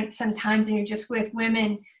parents sometimes and you're just with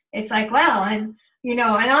women, it's like, well, and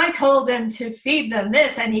I told him to feed them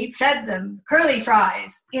this and he fed them curly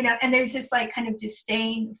fries, and there's this like kind of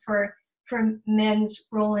disdain for men's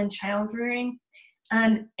role in child rearing.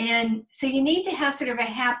 And so you need to have sort of a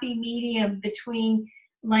happy medium between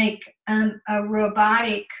like a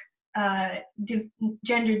robotic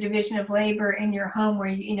gender division of labor in your home where,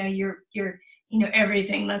 you're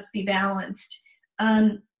everything must be balanced.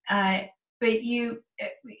 But you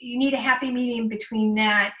need a happy medium between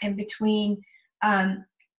that and between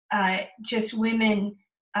just women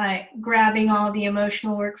grabbing all the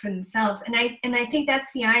emotional work for themselves. And I think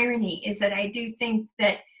that's the irony, is that I do think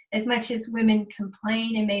that as much as women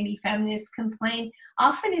complain, and maybe feminists complain,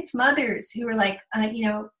 often it's mothers who are like,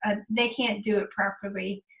 they can't do it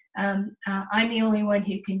properly. I'm the only one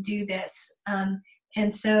who can do this.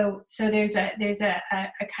 And so there's a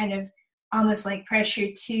kind of almost like pressure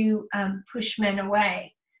to push men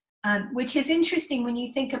away, which is interesting when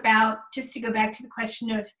you think about, just to go back to the question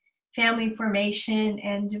of family formation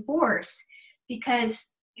and divorce,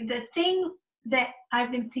 because the thing that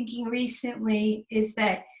I've been thinking recently is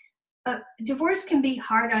that divorce can be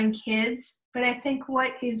hard on kids, but I think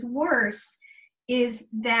what is worse is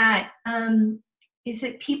that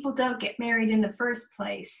people don't get married in the first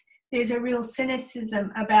place. There's a real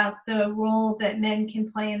cynicism about the role that men can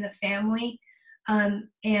play in the family, and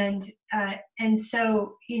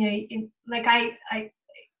so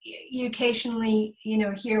you occasionally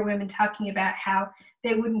hear women talking about how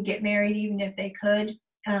they wouldn't get married even if they could,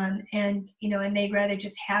 and they'd rather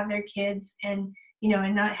just have their kids and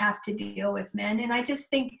and not have to deal with men. And I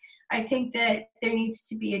think that there needs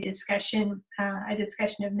to be a discussion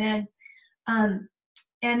of men.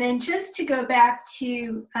 And then just to go back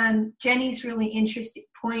to Jenny's really interesting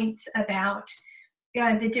points about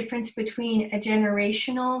the difference between a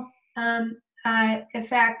generational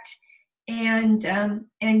effect and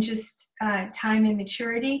just time and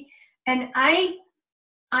maturity. And I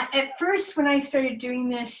at first, when I started doing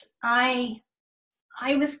this, I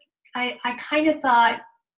kind of thought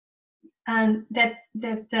that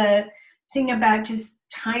the thing about just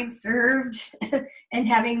time served and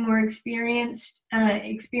having more experience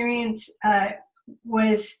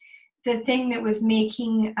was the thing that was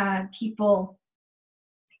making people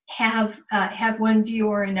have one view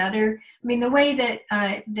or another. I mean, the way that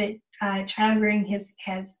child rearing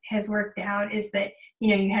has worked out is that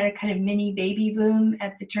you had a kind of mini baby boom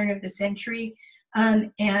at the turn of the century,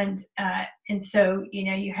 and so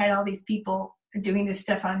you had all these people doing this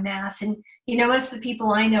stuff en masse, and most of the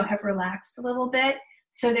people I know have relaxed a little bit.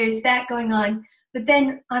 So there's that going on. But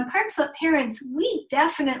then on Park Slope Parents, we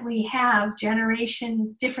definitely have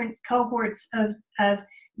generations, different cohorts of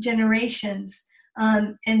generations.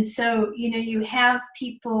 And so, you have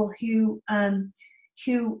people who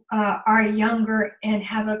are younger and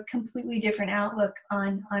have a completely different outlook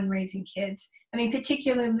on raising kids. I mean,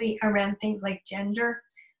 particularly around things like gender.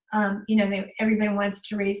 Everybody wants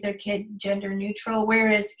to raise their kid gender neutral,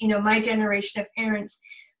 whereas, my generation of parents,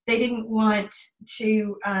 they didn't want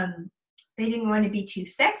to be too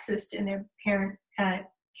sexist in their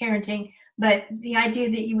parenting, but the idea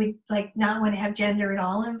that you would not want to have gender at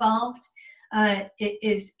all involved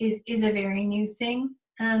is a very new thing.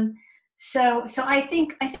 So I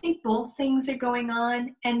think both things are going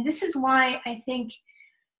on, and this is why I think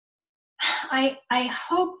I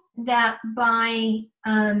hope that by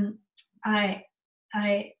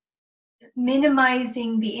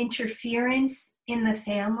minimizing the interference in the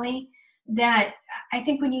family, that I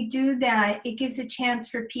think when you do that, it gives a chance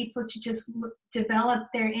for people to just develop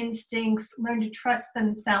their instincts, learn to trust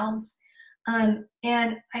themselves. And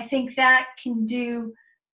I think that can do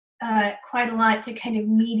quite a lot to kind of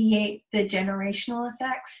mediate the generational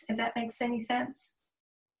effects, if that makes any sense.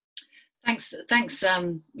 Thanks,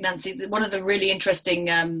 Nancy. One of the really interesting,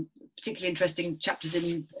 particularly interesting chapters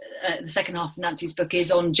in the second half of Nancy's book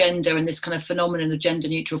is on gender and this kind of phenomenon of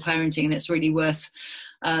gender-neutral parenting, and it's really worth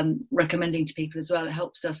recommending to people as well. It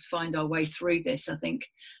helps us find our way through this, I think,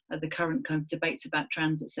 the current kind of debates about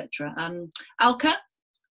trans, etc. Alka?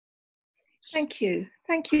 Thank you,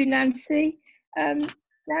 Nancy.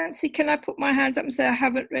 Nancy, can I put my hands up and say I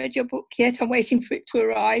haven't read your book yet? I'm waiting for it to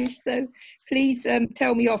arrive. So please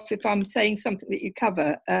tell me off if I'm saying something that you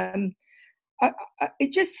cover.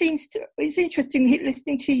 It just seems it's interesting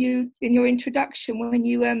listening to you in your introduction when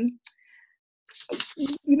you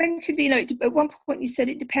mentioned, at one point you said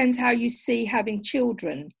it depends how you see having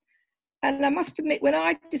children. And I must admit, when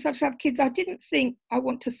I decided to have kids, I didn't think I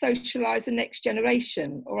want to socialise the next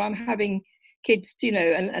generation, or I'm having kids,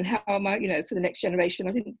 and how am I, for the next generation.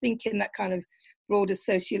 I didn't think in that kind of broader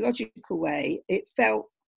sociological way. It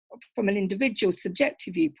felt, from an individual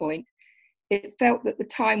subjective viewpoint, it felt that the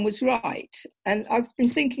time was right. And I've been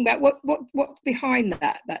thinking about what's behind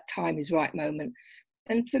that time is right moment.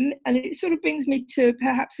 And for me, and it sort of brings me to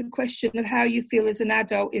perhaps a question of how you feel as an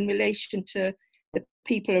adult in relation to the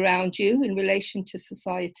people around you, in relation to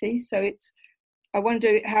society. So I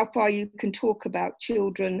wonder how far you can talk about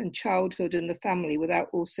children and childhood and the family without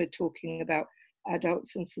also talking about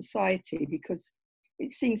adults and society, because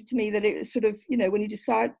it seems to me that it's sort of, when you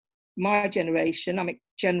decide, my generation, I'm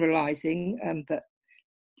generalising, but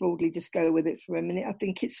broadly just go with it for a minute. I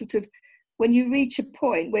think it's sort of when you reach a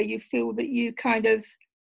point where you feel that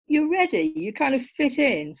you're ready, you kind of fit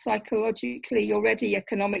in psychologically, you're ready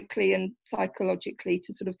economically and psychologically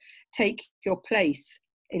to sort of take your place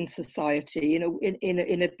in society,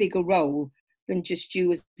 in a bigger role than just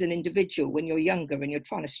you as an individual when you're younger and you're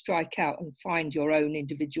trying to strike out and find your own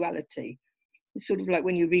individuality. It's sort of like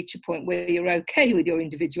when you reach a point where you're okay with your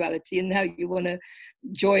individuality and now you want to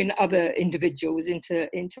join other individuals into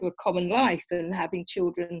a common life, and having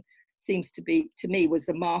children seems to be, to me, was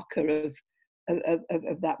the marker of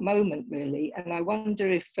that moment, really. And I wonder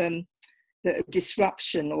if the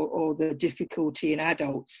disruption or the difficulty in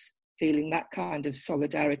adults feeling that kind of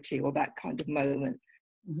solidarity or that kind of moment.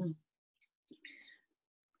 Mm-hmm.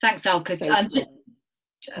 Thanks, Alka.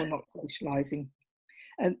 Or not socialising.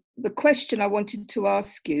 The question I wanted to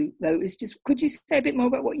ask you, though, is just, could you say a bit more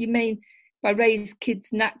about what you mean by raise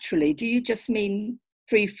kids naturally? Do you just mean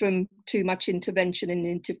free from too much intervention and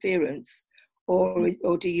interference,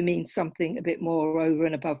 or do you mean something a bit more over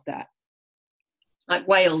and above that? Like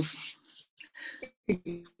Wales.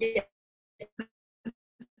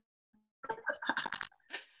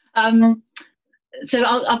 So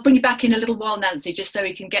I'll bring you back in a little while, Nancy, just so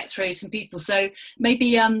we can get through some people. So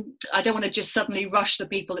maybe I don't want to just suddenly rush the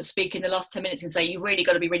people that speak in the last 10 minutes and say you've really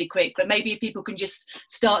got to be really quick, but maybe if people can just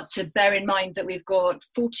start to bear in mind that we've got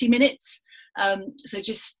 40 minutes. So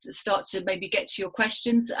just start to maybe get to your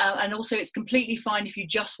questions, and also it's completely fine if you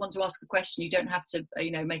just want to ask a question. You don't have to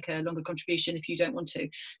make a longer contribution if you don't want to.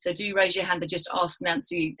 So do raise your hand and just ask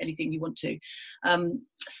Nancy anything you want to.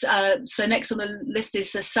 So next on the list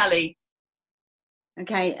is Sally.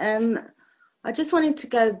 Okay, I just wanted to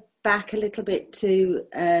go back a little bit to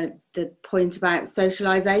the point about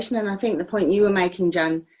socialisation, and I think the point you were making,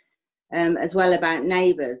 Jan, as well about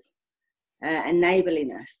neighbours and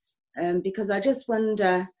neighbourliness, because I just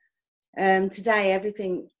wonder, today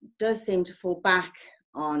everything does seem to fall back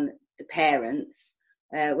on the parents,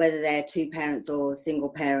 whether they're two parents or single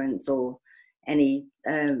parents or any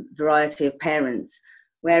variety of parents.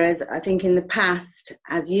 Whereas I think in the past,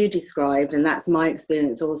 as you described, and that's my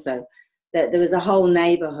experience also, that there was a whole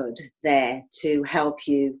neighbourhood there to help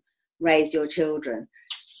you raise your children.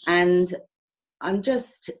 And I'm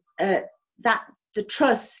just, that the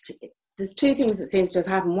trust, there's two things that seems to have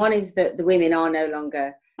happened. One is that the women are no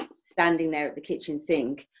longer standing there at the kitchen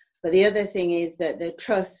sink. But the other thing is that the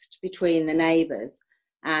trust between the neighbours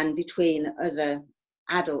and between other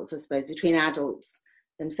adults, I suppose, between adults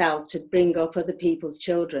themselves, to bring up other people's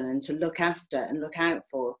children and to look after and look out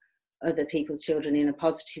for other people's children in a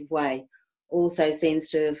positive way, also seems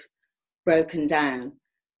to have broken down.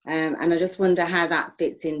 And I just wonder how that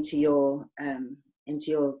fits into your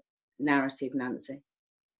narrative, Nancy.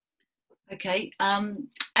 Okay,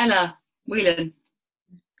 Ella Whelan.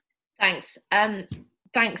 Thanks.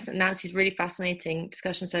 Thanks, Nancy. It's really fascinating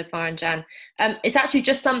discussion so far, and Jan. It's actually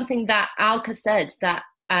just something that Alka said that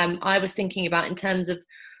I was thinking about in terms of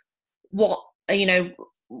what,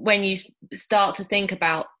 when you start to think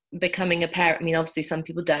about becoming a parent. I mean, obviously some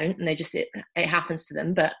people don't, and it happens to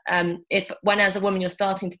them. But when as a woman you're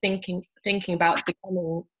starting to thinking about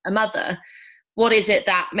becoming a mother, what is it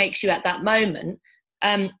that makes you at that moment?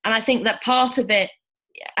 And I think that part of it,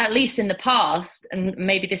 at least in the past, and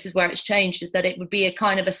maybe this is where it's changed, is that it would be a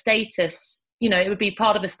kind of a status, it would be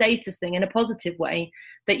part of a status thing in a positive way,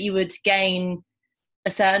 that you would gain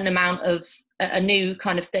a certain amount of a new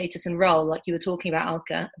kind of status and role, like you were talking about,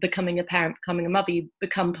 Alka, becoming a parent, becoming a mother, you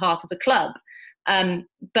become part of a club.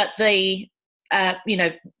 But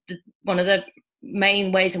one of the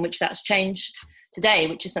main ways in which that's changed today,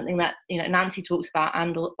 which is something that Nancy talks about,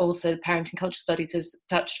 and also parenting culture studies has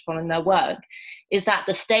touched upon in their work, is that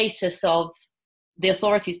the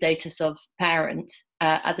authority status of parent,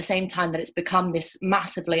 at the same time that it's become this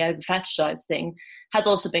massively over fetishized thing, has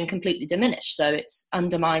also been completely diminished. So it's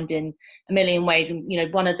undermined in a million ways. And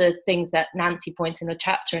one of the things that Nancy points in a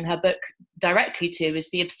chapter in her book directly to is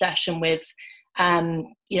the obsession with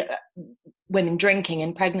women drinking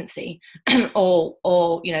in pregnancy, or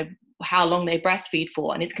how long they breastfeed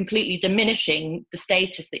for, and it's completely diminishing the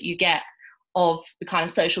status that you get of the kind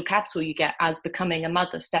of social capital you get as becoming a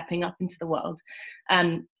mother, stepping up into the world.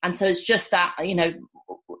 And so it's just that,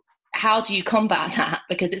 how do you combat that?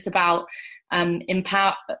 Because it's about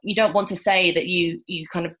empower. You don't want to say that you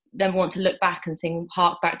kind of then want to look back and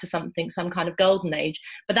hark back to some kind of golden age,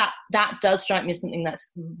 but that does strike me as something that's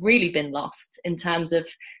really been lost, in terms of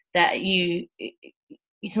that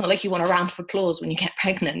it's not like you want a round of applause when you get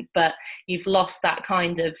pregnant, but you've lost that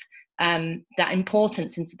kind of that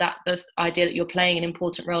importance into that, the idea that you're playing an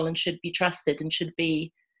important role and should be trusted and should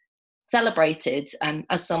be celebrated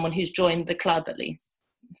as someone who's joined the club, at least,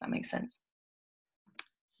 if that makes sense.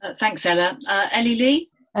 Thanks, Ella. Ellie Lee?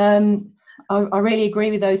 I really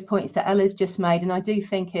agree with those points that Ella's just made, and I do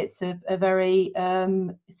think it's a very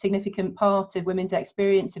significant part of women's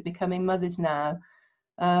experience of becoming mothers now,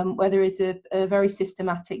 where there is a very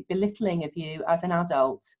systematic belittling of you as an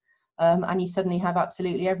adult. And you suddenly have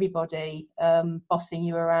absolutely everybody bossing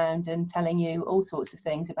you around and telling you all sorts of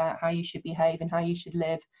things about how you should behave and how you should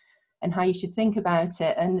live and how you should think about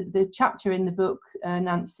it. And the chapter in the book,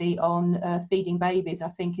 Nancy, on feeding babies, I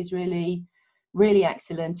think is really, really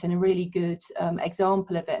excellent and a really good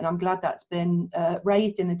example of it. And I'm glad that's been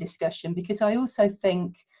raised in the discussion, because I also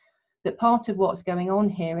think that part of what's going on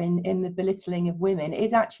here in the belittling of women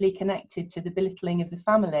is actually connected to the belittling of the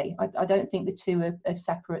family. I don't think the two are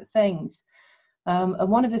separate things. And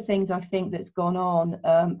one of the things I think that's gone on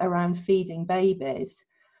around feeding babies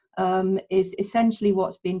is essentially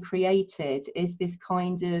what's been created is this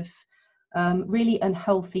kind of really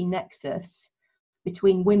unhealthy nexus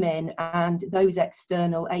between women and those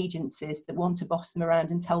external agencies that want to boss them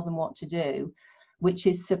around and tell them what to do, which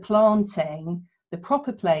is supplanting the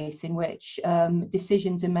proper place in which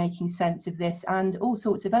decisions and making sense of this and all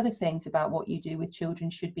sorts of other things about what you do with children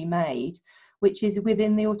should be made, which is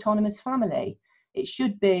within the autonomous family. It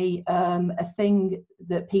should be a thing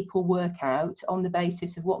that people work out on the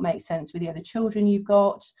basis of what makes sense with the other children you've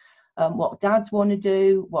got, what dads want to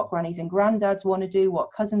do, what grannies and granddads want to do,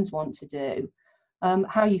 what cousins want to do.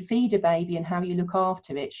 How you feed a baby and how you look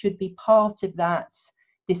after it should be part of that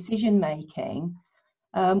decision making,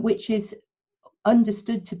 which is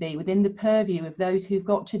understood to be within the purview of those who've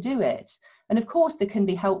got to do it. And of course there can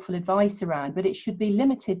be helpful advice around, but it should be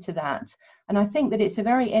limited to that. And I think that it's a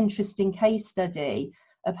very interesting case study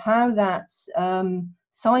of how that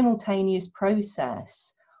simultaneous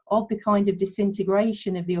process of the kind of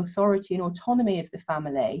disintegration of the authority and autonomy of the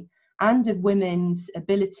family and of women's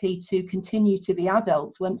ability to continue to be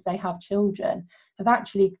adults once they have children have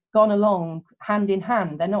actually gone along hand in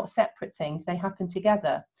hand. They're not separate things, they happen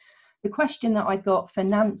together. The question that I got for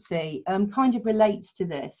Nancy kind of relates to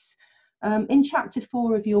this. In chapter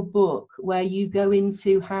 4 of your book, where you go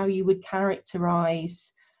into how you would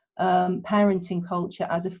characterise parenting culture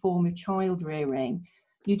as a form of child rearing,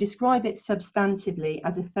 you describe it substantively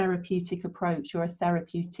as a therapeutic approach or a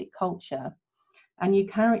therapeutic culture. And you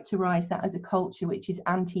characterise that as a culture which is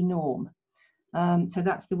anti-norm. So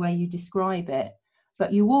that's the way you describe it.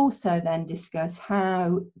 But you also then discuss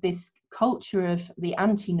how this culture of the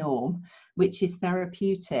anti-norm, which is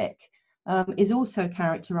therapeutic, is also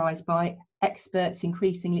characterised by experts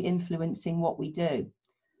increasingly influencing what we do.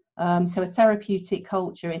 So a therapeutic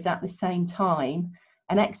culture is at the same time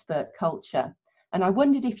an expert culture. And I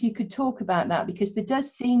wondered if you could talk about that, because there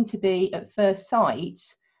does seem to be, at first sight,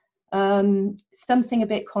 something a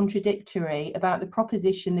bit contradictory about the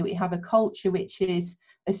proposition that we have a culture which is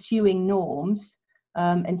eschewing norms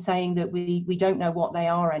and saying that we don't know what they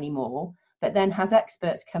are anymore, but then has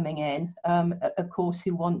experts coming in, of course,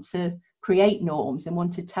 who want to create norms and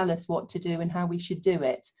want to tell us what to do and how we should do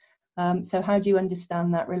it. So how do you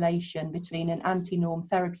understand that relation between an anti-norm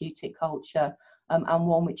therapeutic culture and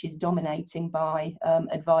one which is dominating by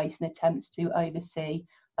advice and attempts to oversee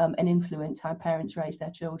and influence how parents raise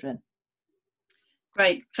their children?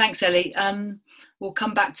 Great, thanks, Ellie. We'll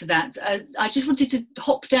come back to that. I just wanted to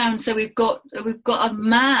hop down, so we've got a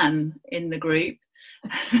man in the group.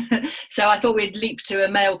 So I thought we'd leap to a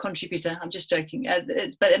male contributor. I'm just joking.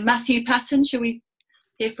 But Matthew Patton, shall we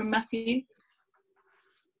hear from Matthew?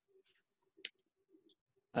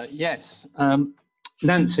 Yes.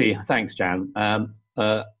 Nancy, thanks, Jan.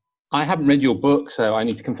 I haven't read your book, so I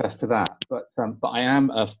need to confess to that. But I am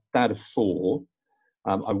a dad of 4.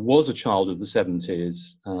 I was a child of the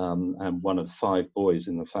 70s and one of 5 boys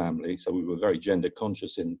in the family, so we were very gender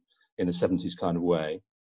conscious in a 70s kind of way.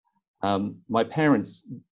 My parents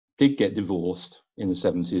did get divorced in the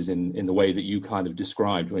 70s in the way that you kind of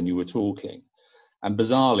described when you were talking. And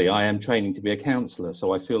bizarrely, I am training to be a counsellor,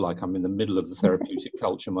 so I feel like I'm in the middle of the therapeutic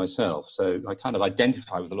culture myself. So I kind of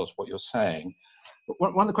identify with a lot of what you're saying.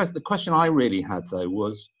 But one of the question I really had, though,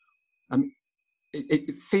 was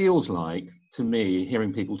it feels like, to me,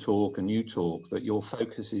 hearing people talk and you talk, that your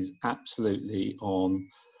focus is absolutely on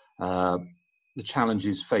the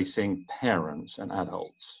challenges facing parents and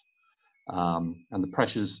adults and the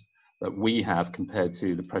pressures that we have compared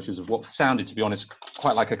to the pressures of what sounded, to be honest,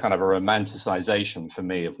 quite like a kind of a romanticization for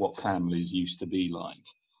me of what families used to be like.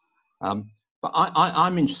 But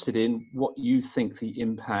I'm interested in what you think the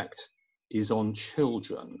impact is on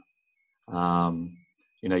children.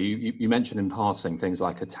 You know, you mentioned in passing things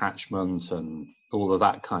like attachment and all of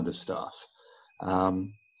that kind of stuff.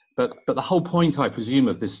 But the whole point, I presume,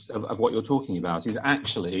 of what you're talking about is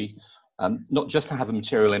actually not just to have a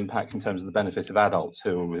material impact in terms of the benefit of adults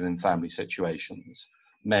who are within family situations,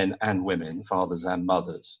 men and women, fathers and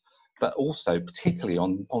mothers, but also particularly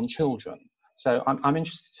on children. So I'm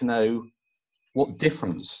interested to know what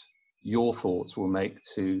difference your thoughts will make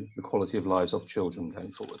to the quality of lives of children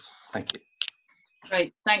going forward. Thank you.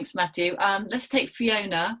 Great, thanks, Matthew. Let's take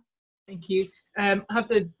Fiona. Thank you. I have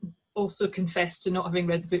to also confess to not having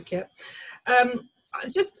read the book yet.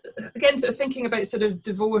 Just again, sort of thinking about sort of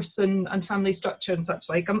divorce and family structure and such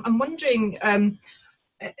like. I'm wondering.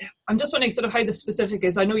 I'm just wondering sort of how the specific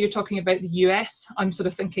is. I know you're talking about the US. I'm sort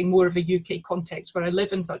of thinking more of a UK context where I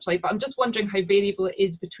live and such like. But I'm just wondering how variable it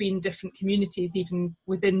is between different communities, even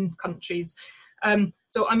within countries.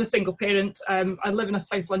 So I'm a single parent. I live in a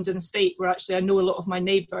South London estate where actually I know a lot of my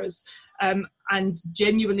neighbours, and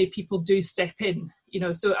genuinely people do step in, you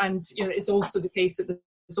know. So, and you know, it's also the case that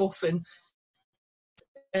there's often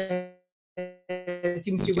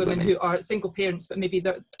seems to be women who are single parents, but maybe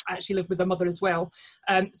they actually live with their mother as well.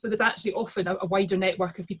 So there's actually often a wider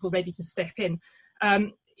network of people ready to step in.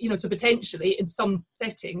 So potentially in some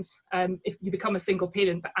settings, if you become a single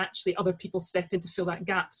parent, but actually other people step in to fill that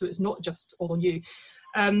gap, so it's not just all on you.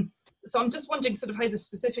 So I'm just wondering sort of how the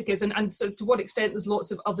specific is, and so to what extent there's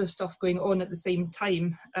lots of other stuff going on at the same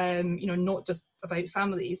time, not just about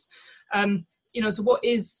families. So what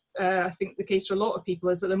is, I think, the case for a lot of people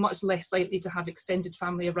is that they're much less likely to have extended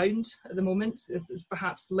family around at the moment. It's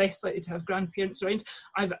perhaps less likely to have grandparents around.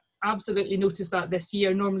 I've absolutely noticed that this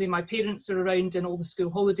year. Normally my parents are around in all the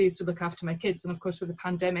school holidays to look after my kids, and of course with the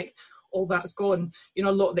pandemic, all that's gone. A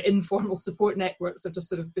lot of the informal support networks have just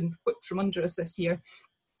sort of been whipped from under us this year.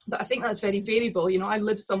 But I think that's very variable. I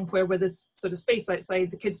live somewhere where there's sort of space outside,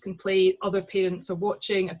 the kids can play, other parents are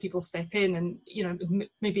watching, and people step in, and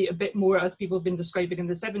maybe a bit more as people have been describing in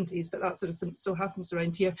the 70s, but that sort of still happens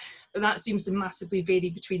around here. But that seems to massively vary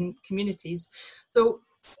between communities. So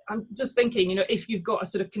I'm just thinking, if you've got a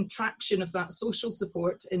sort of contraction of that social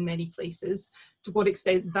support in many places, to what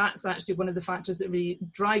extent that's actually one of the factors that really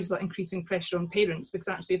drives that increasing pressure on parents, because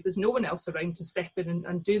actually if there's no one else around to step in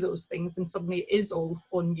and do those things, then suddenly it is all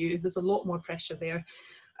on you. There's a lot more pressure there.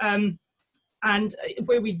 And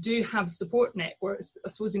where we do have support networks, I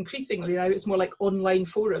suppose increasingly now it's more like online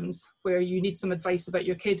forums where you need some advice about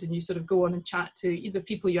your kid, and you sort of go on and chat to either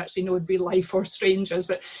people you actually know in real life or strangers.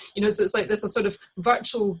 But, so it's like there's a sort of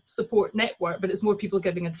virtual support network, but it's more people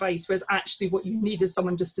giving advice, whereas actually what you need is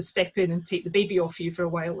someone just to step in and take the baby off you for a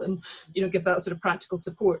while and, give that sort of practical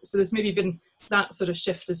support. So there's maybe been that sort of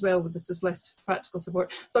shift as well, with this less practical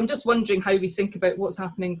support. So I'm just wondering how we think about what's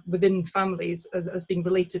happening within families as being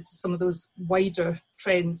related to some of those wider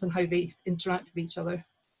trends and how they interact with each other.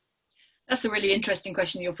 That's a really interesting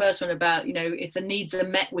question, your first one about, if the needs are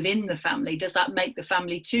met within the family, does that make the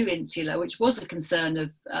family too insular, which was a concern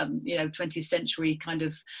of, 20th century kind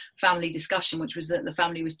of family discussion, which was that the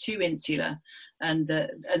family was too insular. And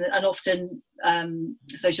often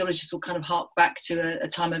sociologists will kind of hark back to a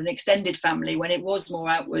time of an extended family when it was more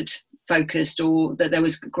outward focused, or that there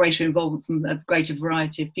was greater involvement from a greater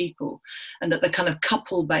variety of people, and that the kind of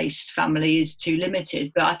couple-based family is too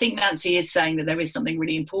limited. But I think Nancy is saying that there is something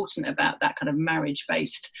really important about that kind of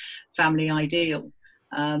marriage-based family ideal,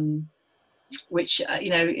 which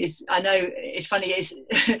is, I know it's funny, is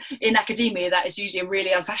in academia that is usually a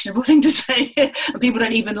really unfashionable thing to say, and people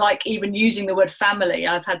don't even like even using the word family.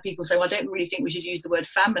 I've had people say, well, I don't really think we should use the word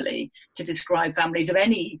family to describe families of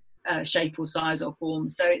any shape or size or form.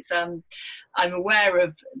 So it's I'm aware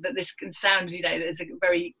of that this can sound, there's a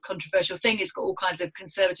very controversial thing. It's got all kinds of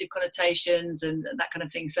conservative connotations and that kind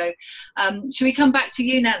of thing. So should we come back to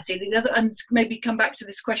you, Nancy, and maybe come back to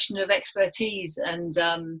this question of expertise and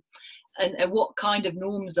what kind of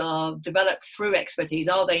norms are developed through expertise?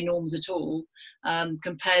 Are they norms at all,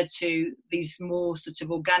 compared to these more sort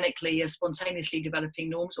of organically or spontaneously developing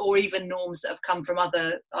norms, or even norms that have come from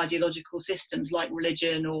other ideological systems like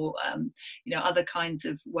religion, or other kinds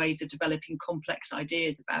of ways of developing complex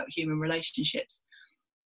ideas about human relationships?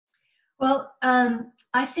 Well,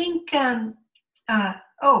 I think I'm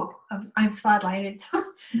spotlighted.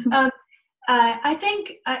 I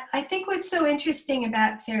think what's so interesting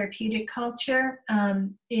about therapeutic culture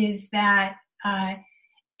is that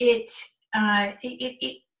it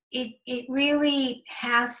really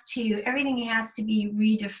everything has to be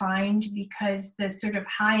redefined, because the sort of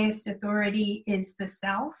highest authority is the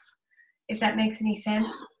self, if that makes any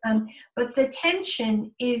sense. But the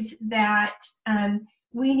tension is that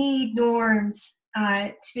we need norms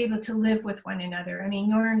to be able to live with one another. I mean,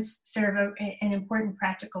 norms serve an important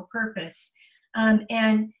practical purpose, and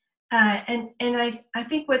I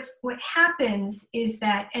think what happens is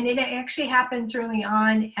that, and it actually happens early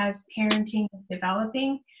on as parenting is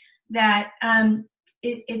developing, that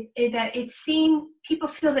it's seen, people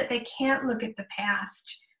feel that they can't look at the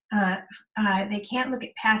past, they can't look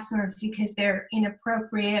at past norms because they're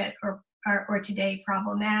inappropriate or today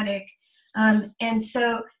problematic, and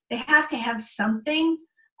so they have to have something.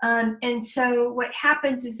 And so what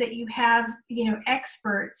happens is that you have,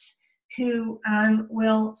 experts who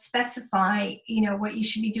will specify, what you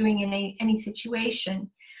should be doing in any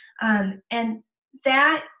situation. And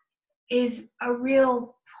that is a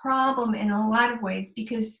real problem in a lot of ways,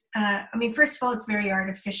 because, first of all, it's very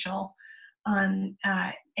artificial. There's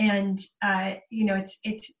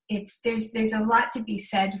a lot to be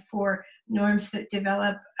said for norms that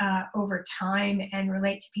develop over time and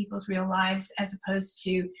relate to people's real lives, as opposed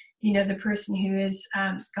to the person who has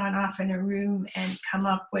gone off in a room and come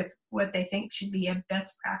up with what they think should be a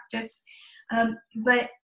best practice. But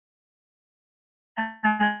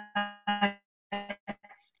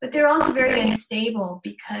but they're also very unstable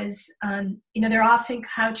because, they're often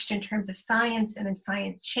couched in terms of science, and then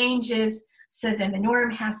science changes, so then the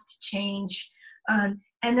norm has to change. And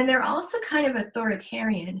then they're also kind of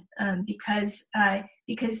authoritarian because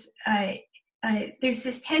there's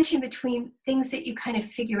this tension between things that you kind of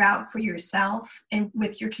figure out for yourself and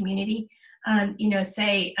with your community.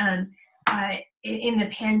 Say in the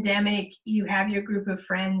pandemic, you have your group of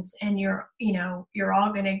friends and you're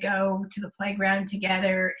all going to go to the playground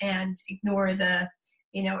together and ignore and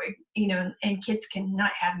kids can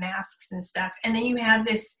not have masks and stuff. And then you have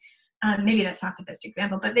this, maybe that's not the best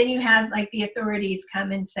example, but then you have like the authorities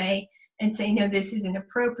come and say, no, this isn't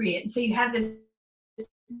appropriate. And so you have this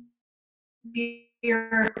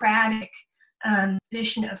bureaucratic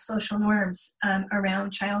position of social norms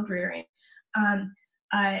around child rearing.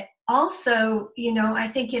 Also, I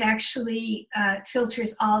think it actually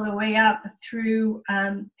filters all the way up through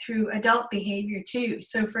adult behavior too.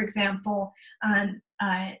 So, for example,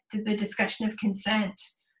 the discussion of consent.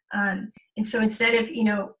 And so instead of,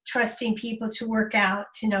 trusting people to work out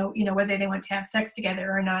to know, whether they want to have sex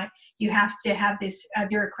together or not, you have to have this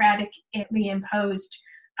bureaucratically imposed,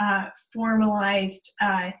 formalized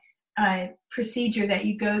procedure that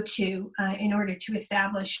you go to in order to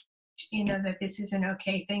establish, that this is an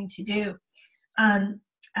okay thing to do. And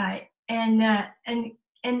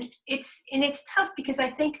it's tough because I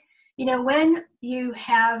think, when you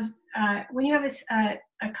have a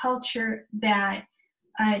culture that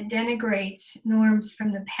denigrates norms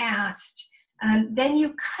from the past, then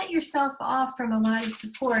you cut yourself off from a lot of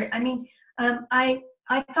support. I mean, I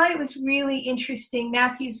thought it was really interesting.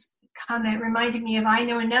 Matthew's comment reminded me of, I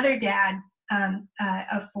know another dad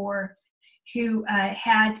of 4 who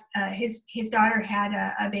had his daughter had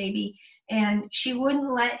a baby, and she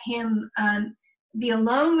wouldn't let him be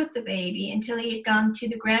alone with the baby until he had gone to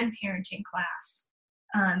the grandparenting class.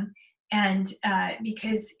 And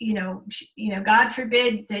because God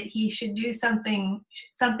forbid that he should do something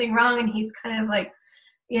wrong, and he's kind of like,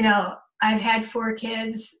 I've had 4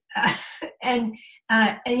 kids, and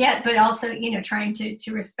yet, but also trying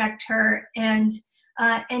to respect her, and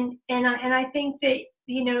I think that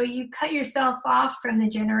you cut yourself off from the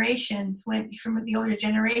generations from the older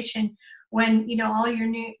generation when all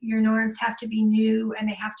your norms have to be new, and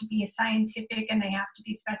they have to be scientific, and they have to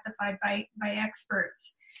be specified by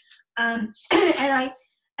experts. And I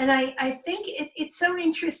think it's so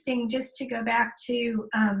interesting, just to go back to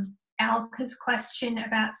Alka's question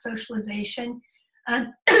about socialization,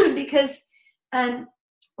 because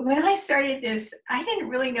when I started this, I didn't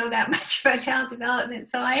really know that much about child development.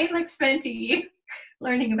 So I spent a year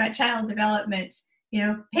learning about child development,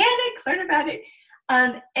 panic, learn about it.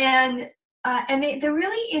 And the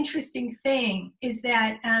really interesting thing is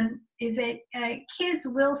that kids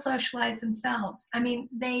will socialize themselves. I mean,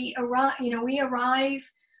 we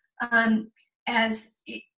arrive as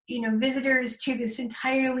visitors to this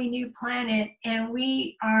entirely new planet, and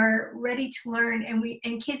we are ready to learn,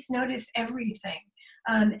 and kids notice everything,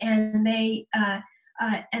 and they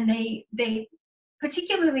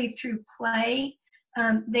particularly through play,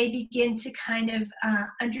 they begin to kind of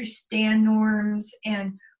understand norms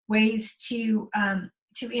and ways to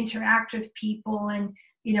interact with people, and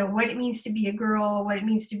what it means to be a girl, what it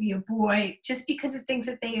means to be a boy, just because of things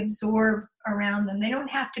that they absorb around them. They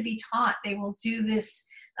don't have to be taught. They will do this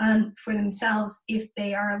for themselves if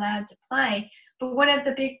they are allowed to play. But one of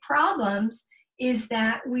the big problems is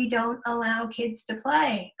that we don't allow kids to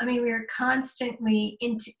play. I mean, we're constantly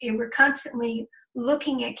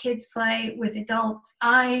looking at kids play with adults'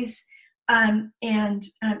 eyes,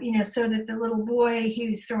 so that the little boy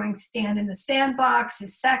who's throwing sand in the sandbox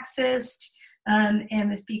is sexist and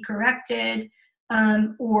must be corrected,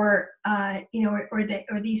 or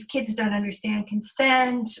these kids don't understand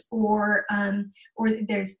consent, or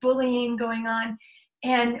there's bullying going on,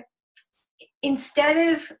 and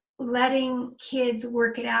instead of letting kids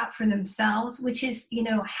work it out for themselves, which is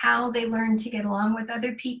how they learn to get along with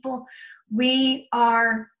other people, we're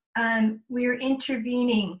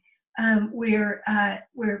intervening. We're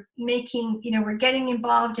making, we're getting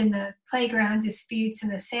involved in the playground disputes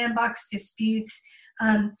and the sandbox disputes.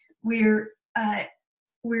 We're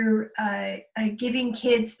giving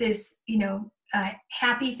kids this,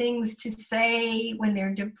 happy things to say when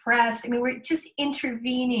they're depressed. I mean, we're just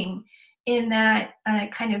intervening in that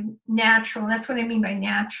kind of natural, that's what I mean by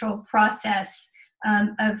natural process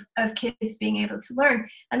of kids being able to learn.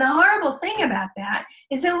 And the horrible thing about that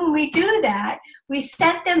is that when we do that, we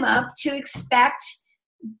set them up to expect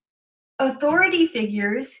authority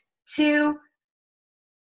figures to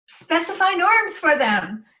specify norms for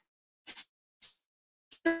them.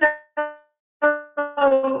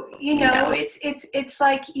 So it's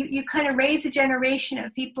like you kind of raise a generation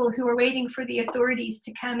of people who are waiting for the authorities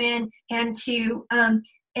to come in and to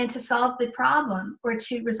solve the problem, or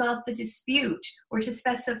to resolve the dispute, or to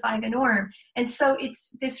specify the norm. And so it's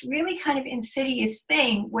this really kind of insidious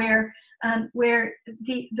thing where the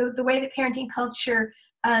way the parenting culture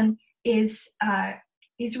is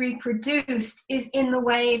reproduced is in the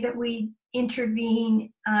way that we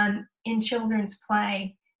intervene in children's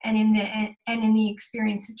play and in the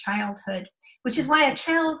experience of childhood, which is why a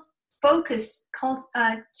child-focused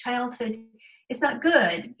childhood is not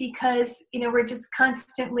good, because we're just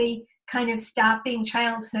constantly kind of stopping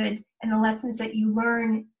childhood and the lessons that you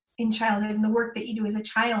learn in childhood and the work that you do as a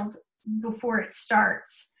child before it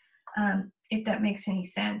starts, if that makes any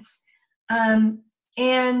sense. And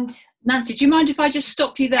Nancy, do you mind if I just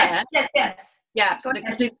stop you there? Yes. Yeah. Go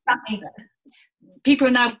ahead. Stop me. People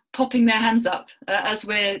are now popping their hands up as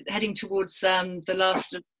we're heading towards the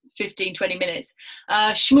last 15-20 minutes.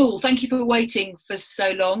 Shmuel, thank you for waiting for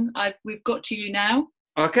so long. We've got to you now.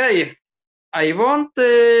 Okay, I want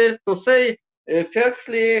to say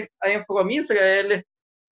firstly, I am from Israel,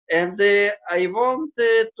 and I want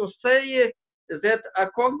to say that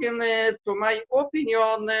according to my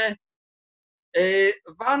opinion,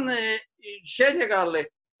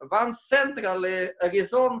 one central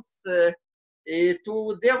reason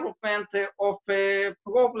to development of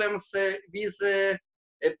problems with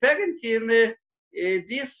parenting,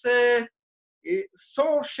 this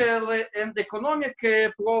social and economic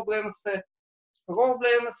problems of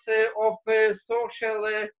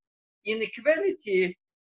social inequality.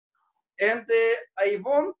 And I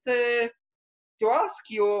want to ask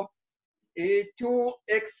you to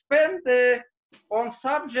expand on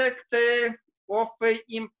subject of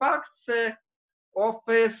impacts of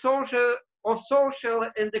social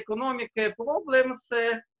and economic problems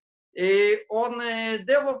on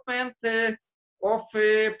development of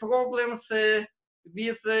problems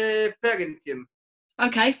with parenting.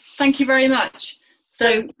 Okay, thank you very much.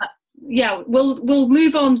 So we'll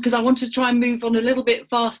move on, because I want to try and move on a little bit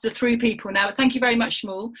faster through people now. Thank you very much,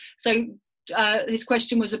 Shmuel. So his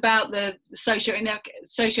question was about the social and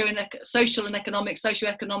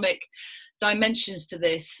socioeconomic dimensions to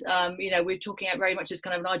this. We're talking about very much as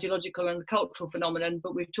kind of an ideological and cultural phenomenon,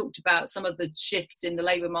 but we've talked about some of the shifts in the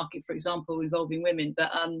labour market, for example, involving women.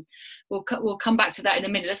 But we'll come back to that in a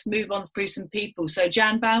minute. Let's move on through some people. So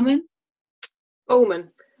Jan Bauman. Sorry.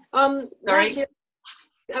 Nancy,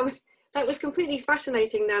 that was completely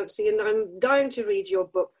fascinating, Nancy, and I'm dying to read your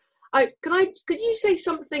book. Could you say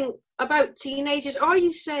something about teenagers? Are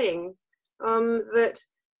you saying that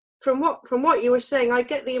from what you were saying, I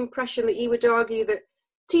get the impression that you would argue that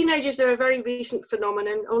teenagers are a very recent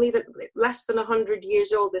phenomenon, only that less than 100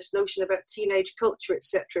 years old, this notion about teenage culture,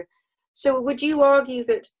 etc. So would you argue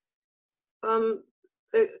that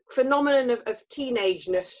the phenomenon of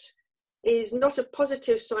teenageness is not a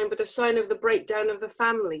positive sign, but a sign of the breakdown of the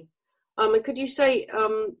family? And could you say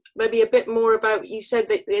maybe a bit more about, you said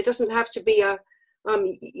that it doesn't have to be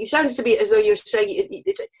you sounded to be as though you're saying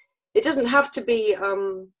it doesn't have to be,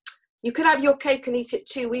 you could have your cake and eat it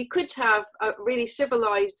too. We could have a really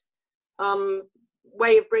civilized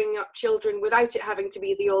way of bringing up children without it having to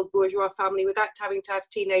be the old bourgeois family, without having to have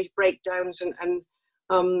teenage breakdowns and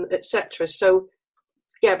etc. So,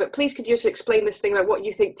 yeah, but please could you just explain this thing about what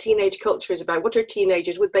you think teenage culture is about? What are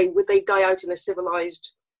teenagers? Would they die out in a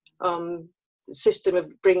civilized system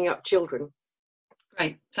of bringing up children?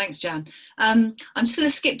 Great, thanks, Jan. I'm just going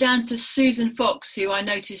to skip down to Susan Fox, who I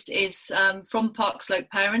noticed is from Park Slope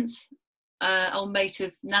Parents, old mate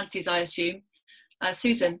of Nancy's, I assume.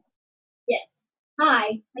 Susan. Yes.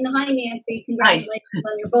 Hi, and hi, Nancy. Congratulations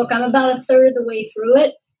on your book. I'm about a third of the way through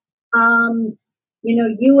it.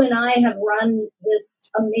 You and I have run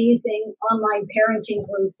this amazing online parenting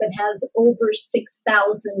group that has over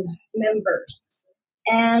 6,000 members.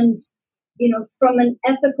 And from an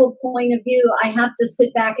ethical point of view, I have to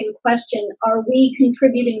sit back and question, are we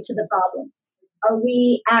contributing to the problem? Are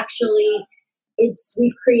we actually,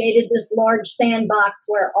 we've created this large sandbox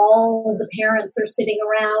where all the parents are sitting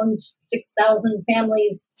around, 6,000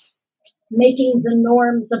 families, making the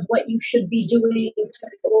norms of what you should be doing to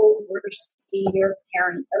oversee your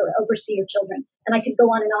parent or oversee your children. And I could go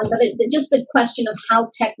on and on, but it's just a question of how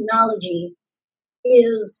technology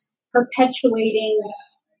is perpetuating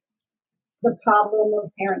the problem of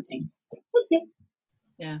parenting. That's it.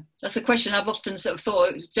 Yeah, that's a question I've often sort of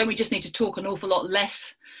thought, don't we just need to talk an awful lot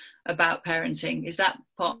less about parenting? Is that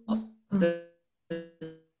part of the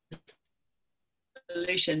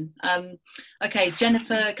solution? Okay,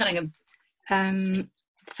 Jennifer Cunningham.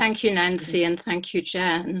 Thank you, Nancy, and thank you,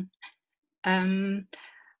 Jan.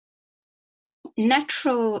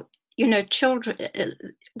 natural, children,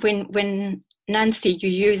 when Nancy, you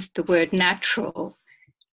used the word natural,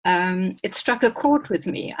 it struck a chord with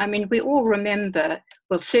me. I mean, we all remember,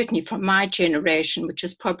 well, certainly from my generation, which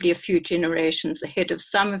is probably a few generations ahead of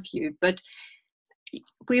some of you, but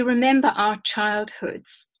we remember our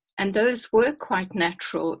childhoods, and those were quite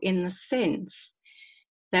natural in the sense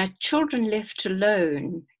that children left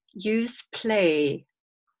alone use play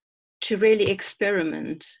to really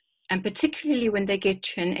experiment, and particularly when they get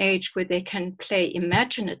to an age where they can play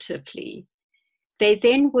imaginatively, they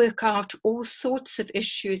then work out all sorts of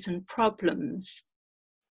issues and problems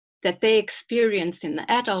that they experience in the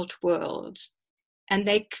adult world, and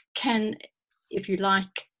they can, if you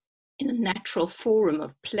like, in a natural forum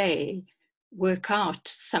of play, work out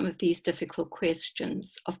some of these difficult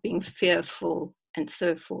questions of being fearful and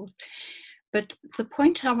so forth. But the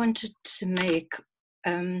point I wanted to make,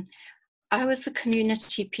 I was a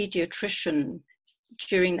community pediatrician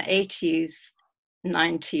during the 80s,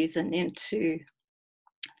 90s, and into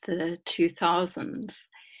the 2000s.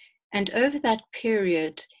 And over that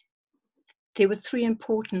period, there were three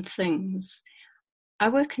important things. I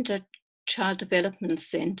work in a child development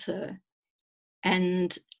center,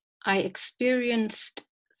 and I experienced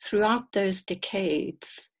throughout those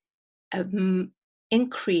decades an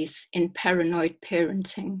increase in paranoid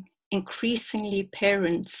parenting. Increasingly,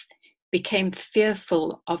 parents became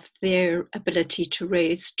fearful of their ability to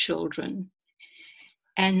raise children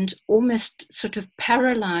and almost sort of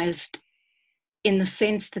paralyzed in the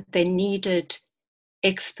sense that they needed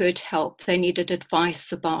expert help. They needed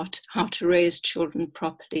advice about how to raise children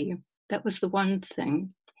properly. That was the one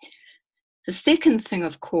thing. The second thing,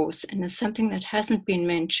 of course, and is something that hasn't been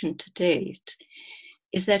mentioned to date,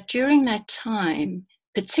 is that during that time,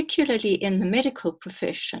 particularly in the medical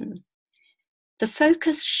profession, the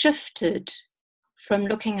focus shifted from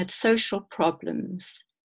looking at social problems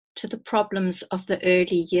to the problems of the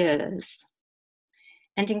early years.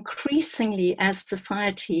 And increasingly, as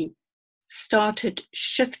society started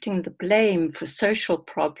shifting the blame for social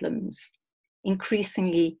problems,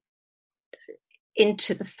 increasingly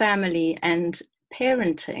into the family and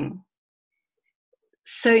parenting,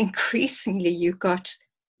 so increasingly you got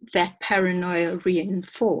that paranoia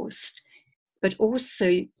reinforced, but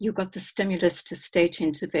also you got the stimulus to state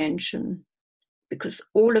intervention, because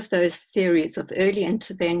all of those theories of early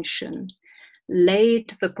intervention laid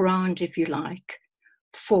the ground, if you like,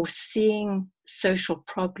 for seeing social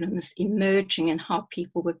problems emerging in how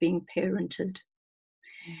people were being parented.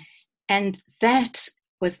 And that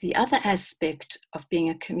was the other aspect of being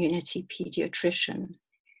a community pediatrician,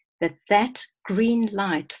 that green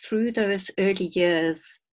light through those early years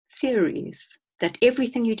theories, that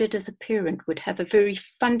everything you did as a parent would have a very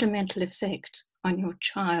fundamental effect on your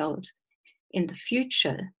child in the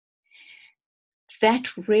future,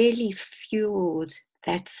 that really fueled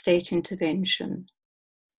that state intervention.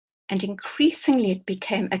 And increasingly it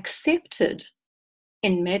became accepted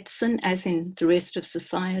in medicine, as in the rest of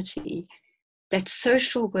society, that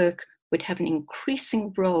social work would have an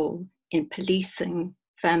increasing role in policing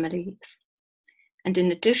families. And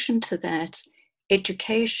in addition to that,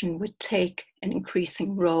 education would take an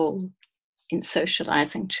increasing role in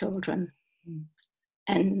socializing children.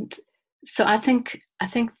 And so I think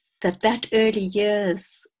that early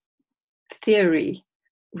years theory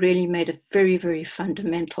really made a very, very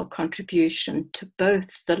fundamental contribution to both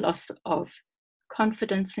the loss of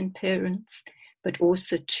confidence in parents, but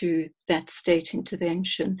also to that state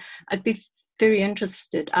intervention. I'd be very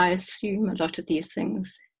interested. I assume a lot of these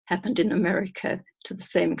things happened in America to the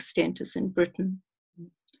same extent as in Britain.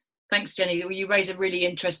 Thanks, Jenny. You raise a really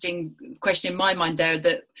interesting question in my mind there,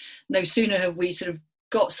 that no sooner have we sort of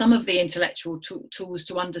got some of the intellectual tools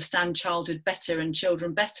to understand childhood better and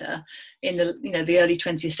children better in the early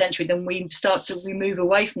 20th century, then we move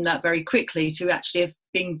away from that very quickly to actually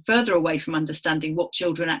being further away from understanding what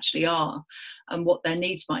children actually are and what their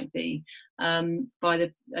needs might be by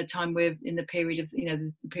the time we're in the period of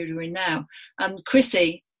the period we're in now.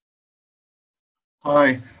 Chrissy.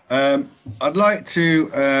 Hi, I'd like to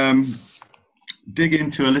dig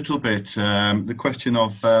into a little bit the question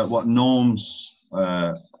of what norms.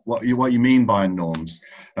 What you mean by norms.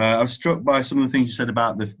 I was struck by some of the things you said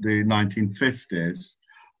about the 1950s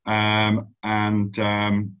and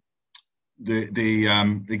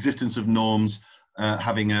the existence of norms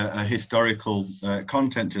having a historical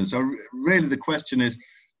content to them. So really the question is,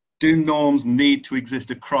 do norms need to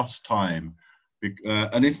exist across time?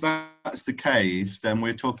 And if that's the case, then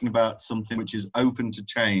we're talking about something which is open to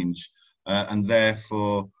change, and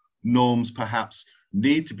therefore norms perhaps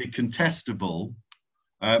need to be contestable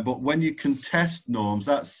But when you contest norms,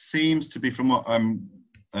 that seems to be, from what I'm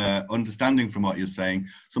understanding from what you're saying,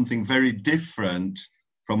 something very different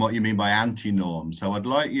from what you mean by anti-norm. So I'd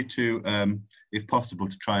like you to, if possible,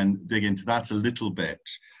 to try and dig into that a little bit.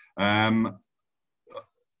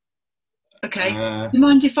 Okay. Do you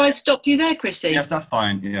mind if I stop you there, Chrissy? Yes, that's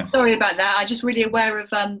fine. Yeah. Sorry about that. I'm just really aware of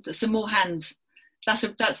some more hands.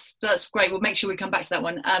 That's great. We'll make sure we come back to that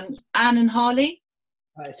one. Anne and Harley.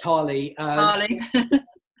 It's Harley. Harley.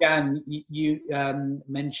 Jan, you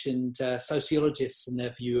mentioned sociologists and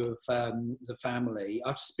their view of the family.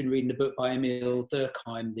 I've just been reading a book by Emil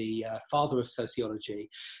Durkheim, the father of sociology.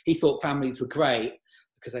 He thought families were great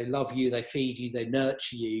because they love you, they feed you, they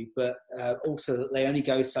nurture you, but also that they only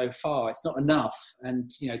go so far. It's not enough.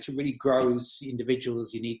 And, you know, to really grow as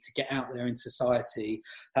individuals, you need to get out there in society.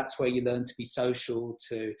 That's where you learn to be social,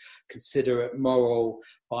 to considerate, moral,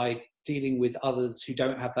 by dealing with others who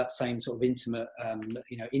don't have that same sort of intimate,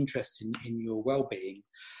 interest in your well-being.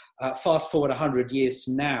 Fast forward 100 years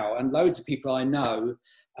to now, and loads of people I know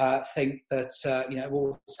think that,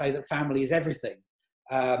 will say that family is everything.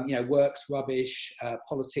 Work's rubbish,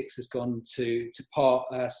 politics has gone to pot,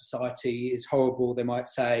 society is horrible, they might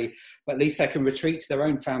say, but at least they can retreat to their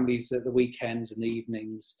own families at the weekends and the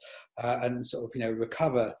evenings and sort of,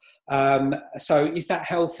 recover. So is that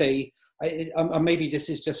healthy? Maybe this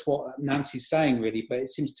is just what Nancy's saying, really, but it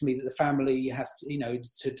seems to me that the family has to,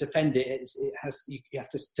 to defend it, you have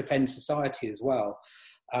to defend society as well.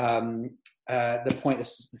 The point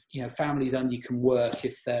of, families only can work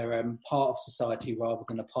if they're part of society rather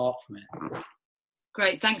than apart from it.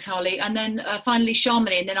 Great, thanks, Harley. And then finally,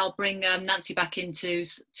 Shamini, and then I'll bring Nancy back in to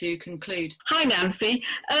conclude. Hi, Nancy.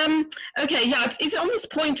 It's on this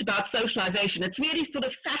point about socialisation. It's really sort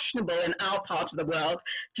of fashionable in our part of the world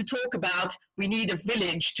to talk about we need a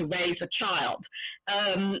village to raise a child.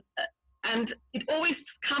 And it always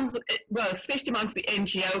comes, well, especially amongst the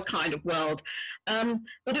NGO kind of world,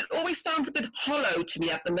 but it always sounds a bit hollow to me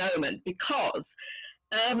at the moment because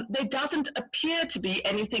there doesn't appear to be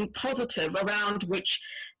anything positive around which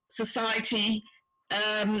society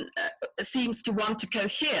seems to want to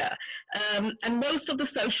cohere. And most of the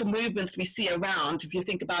social movements we see around, if you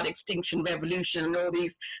think about Extinction Revolution and all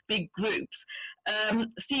these big groups,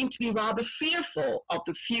 seem to be rather fearful of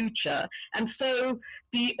the future. And so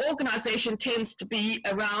the organization tends to be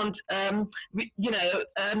around,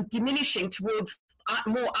 diminishing towards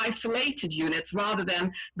more isolated units rather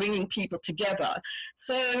than bringing people together.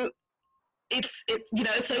 So it's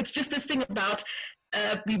just this thing about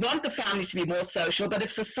we want the family to be more social, but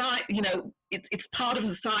if society, it's part of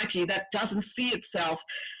society that doesn't see itself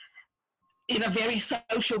in a very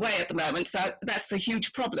social way at the moment. So that's a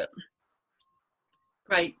huge problem.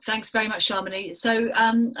 Great, thanks very much, Shamini. So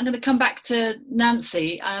I'm going to come back to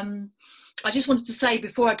Nancy. I just wanted to say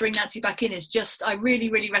before I bring Nancy back in I really,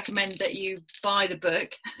 really recommend that you buy the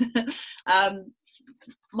book.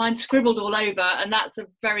 Mine's scribbled all over, and that's a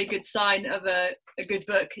very good sign of a good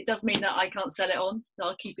book. It does mean that I can't sell it on,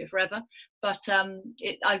 I'll keep it forever. But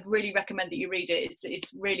I really recommend that you read it.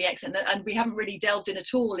 It's really excellent. And we haven't really delved in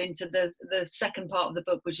at all into the second part of the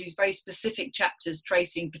book, which is very specific chapters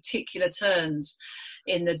tracing particular turns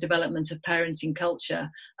in the development of parenting culture,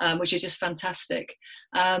 which is just fantastic.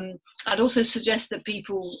 I'd also suggest that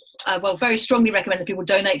people, very strongly recommend that people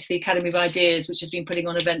donate to the Academy of Ideas, which has been putting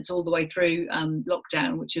on events all the way through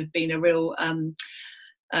lockdown, which have been a real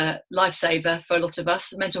lifesaver for a lot of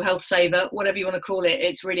us, mental health saver, whatever you want to call it.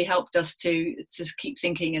 It's really helped us to keep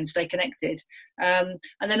thinking and stay connected. And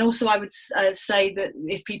then also I would say that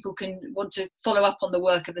if people want to follow up on the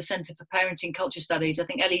work of the Centre for Parenting Culture Studies, I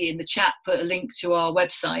think Ellie in the chat put a link to our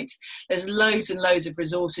website. There's loads and loads of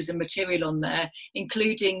resources and material on there,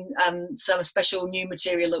 including some special new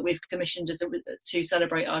material that we've commissioned to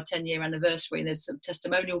celebrate our 10-year anniversary. And there's some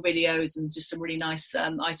testimonial videos and just some really nice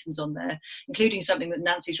items on there, including something that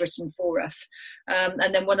Nancy's written for us.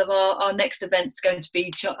 And then one of our next events is going to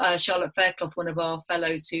be Charlotte Faircloth, one of our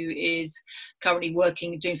fellows who is currently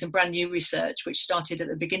doing some brand new research, which started at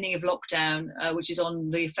the beginning of lockdown, which is on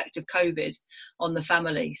the effect of COVID on the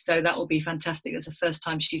family. So that will be fantastic. It's the first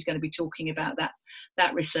time she's going to be talking about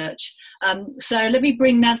that research. So let me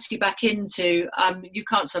bring Nancy back into, you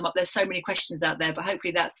can't sum up, there's so many questions out there, but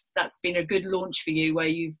hopefully that's been a good launch for you, where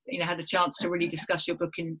you've had a chance to really discuss your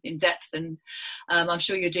book in depth, and I'm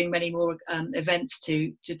sure you're doing many more events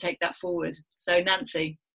to take that forward. So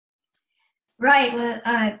Nancy. Right.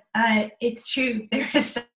 Well, it's true. There are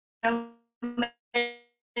so many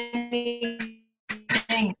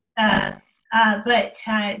things, but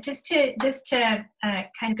just to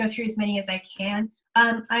kind of go through as many as I can.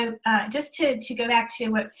 Just to go back to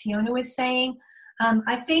what Fiona was saying.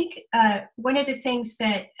 I think one of the things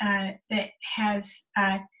that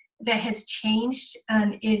has changed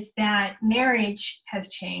is that marriage has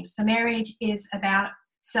changed. So marriage is about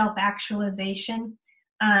self-actualization,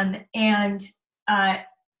 and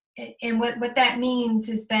what that means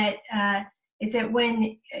is that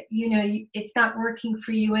when it's not working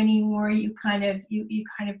for you anymore, you kind of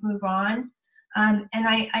move on. And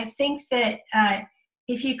I think that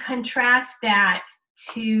if you contrast that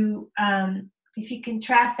to the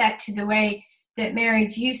way that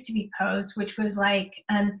marriage used to be posed, which was like,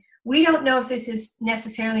 we don't know if this is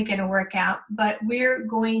necessarily going to work out, but we're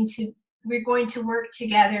going to work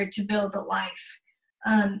together to build a life.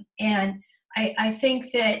 And I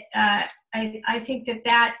think that that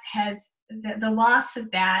has the loss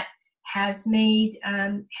of that has made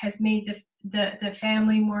the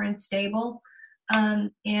family more unstable.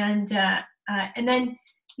 And then,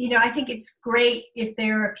 I think it's great if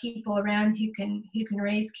there are people around who can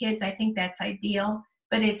raise kids. I think that's ideal.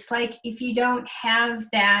 But it's like, if you don't have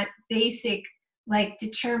that basic like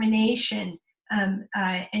determination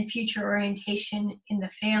and future orientation in the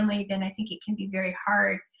family, then I think it can be very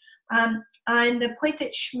hard. On the point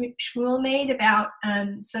that Shmuel made about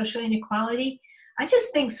social inequality, I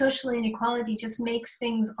just think social inequality just makes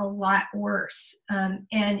things a lot worse.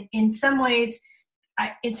 And in some ways,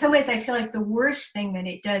 I feel like the worst thing that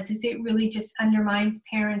it does is it really just undermines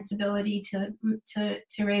parents' ability to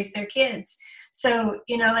raise their kids. So,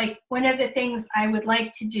 like one of the things I would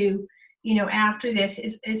like to do, after this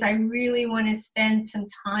is I really want to spend some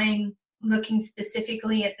time looking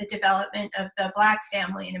specifically at the development of the Black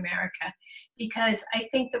family in America, because I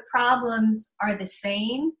think the problems are the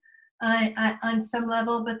same on some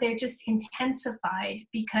level, but they're just intensified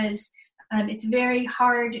because it's very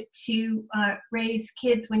hard to raise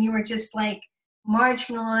kids when you are just like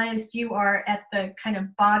marginalized. You are at the kind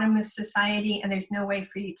of bottom of society and there's no way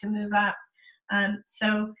for you to move up.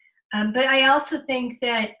 But I also think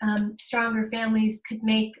that stronger families could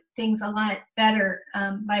make things a lot better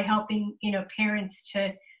by helping, parents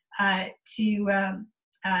to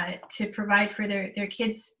provide for their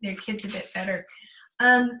kids a bit better.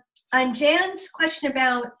 On Jan's question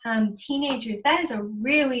about teenagers, that is a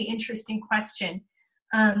really interesting question.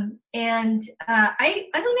 And I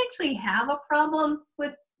don't actually have a problem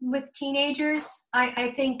with teenagers.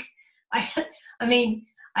 I think, I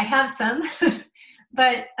have some,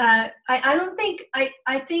 but I don't think,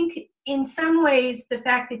 I think in some ways the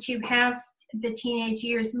fact that you have the teenage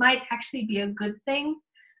years might actually be a good thing.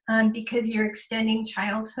 Because you're extending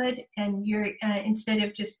childhood and you're instead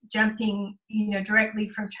of just jumping, directly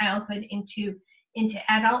from childhood into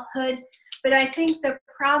adulthood. But I think the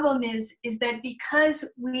problem is that because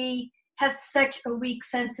we have such a weak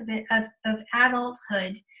sense of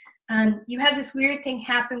adulthood, you have this weird thing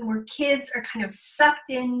happen where kids are kind of sucked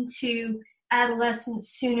into adolescence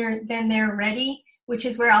sooner than they're ready, which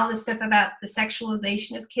is where all this stuff about the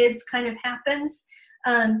sexualization of kids kind of happens.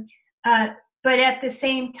 But at the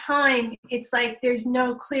same time, it's like there's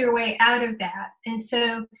no clear way out of that. And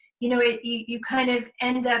so, you kind of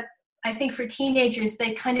end up, I think for teenagers,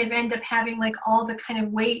 they kind of end up having like all the kind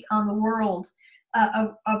of weight on the world,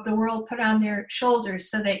 of the world put on their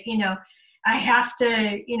shoulders, so that, I have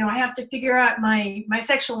to figure out my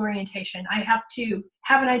sexual orientation. I have to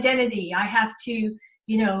have an identity. I have to,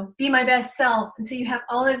 be my best self. And so you have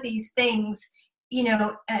all of these things,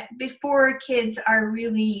 before kids are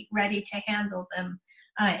really ready to handle them.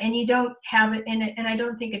 And you don't have it, and I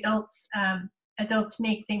don't think adults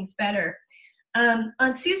make things better.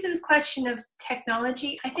 On Susan's question of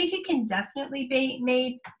technology, I think it can definitely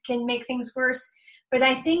can make things worse, but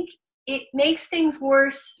I think it makes things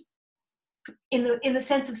worse in the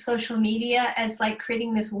sense of social media as like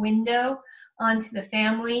creating this window onto the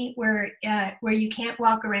family where you can't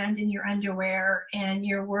walk around in your underwear and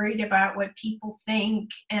you're worried about what people think,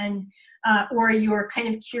 and or you're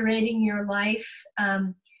kind of curating your life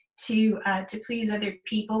to please other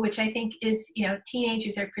people, which I think is,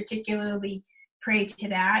 teenagers are particularly prey to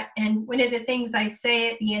that. And one of the things I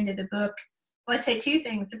say at the end of the book, well, I say two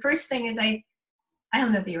things. The first thing is I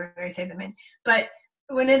don't know the order I say them in, but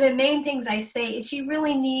one of the main things I say is you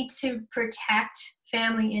really need to protect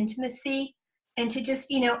family intimacy and to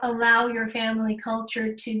just, allow your family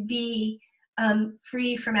culture to be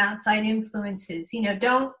free from outside influences.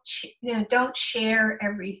 Don't share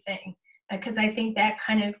everything, because I think that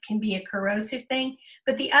kind of can be a corrosive thing.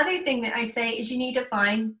 But the other thing that I say is you need to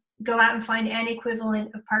go out and find an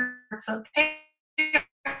equivalent of Parks Slope Parents,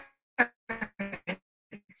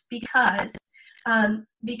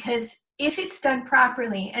 because if it's done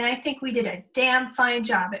properly, and I think we did a damn fine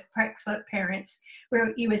job at Parks Slope Parents,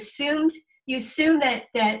 where you assumed you assume that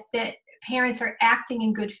parents are acting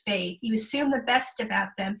in good faith. You assume the best about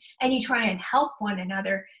them, and you try and help one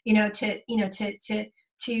another,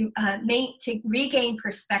 to regain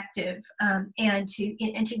perspective, and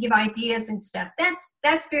to give ideas and stuff.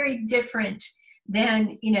 That's very different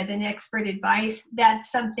than than expert advice.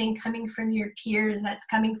 That's something coming from your peers. That's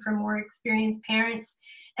coming from more experienced parents,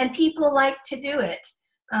 and people like to do it.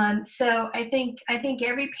 So I think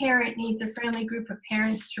every parent needs a friendly group of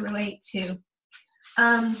parents to relate to.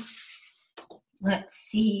 Let's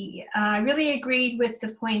see. I really agreed with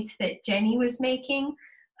the points that Jenny was making,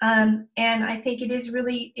 and I think it is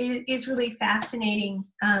really fascinating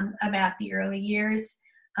about the early years.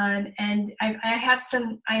 And I have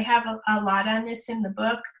a lot on this in the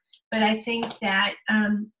book, but I think that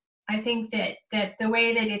the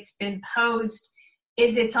way that it's been posed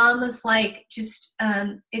is it's almost like just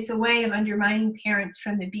it's a way of undermining parents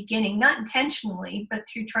from the beginning, not intentionally, but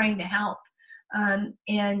through trying to help. And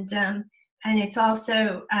it's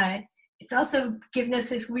also given us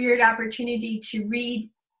this weird opportunity to read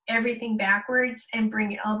everything backwards and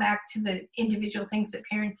bring it all back to the individual things that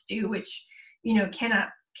parents do, which cannot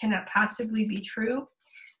possibly be true.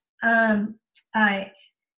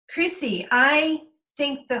 Chrissy, I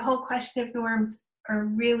think the whole question of norms are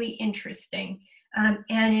really interesting. And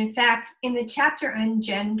in fact, in the chapter on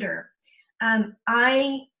gender,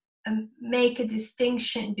 I make a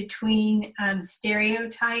distinction between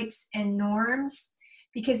stereotypes and norms,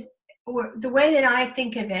 because the way that I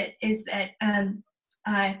think of it is that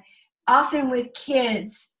often with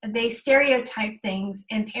kids, they stereotype things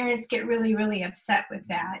and parents get really, really upset with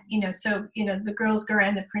that. So the girls go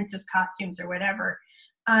around the princess costumes or whatever,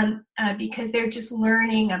 because they're just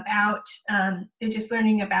learning about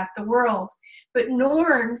the world. But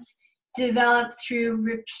norms develop through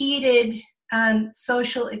repeated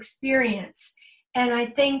social experience, and I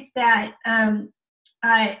think that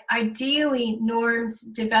ideally norms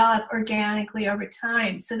develop organically over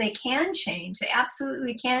time, so they can change. They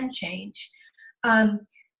absolutely can change, but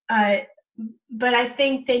I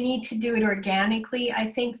think they need to do it organically. I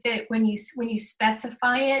think that when you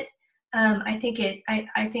specify it, I think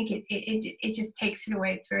it just takes it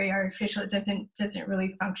away. It's very artificial. It doesn't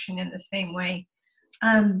really function in the same way.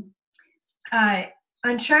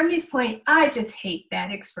 On Charmy's point, I just hate that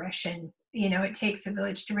expression. It takes a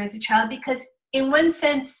village to raise a child, because in one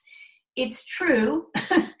sense, it's true.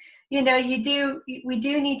 We do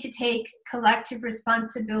need to take collective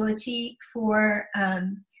responsibility for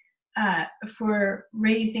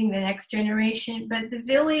raising the next generation. But the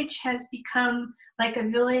village has become like a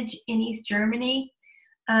village in East Germany,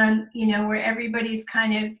 where everybody's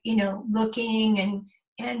kind of, looking and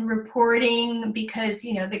reporting because,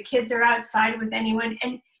 the kids are outside with anyone.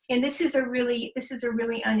 And this is a really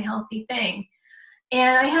unhealthy thing.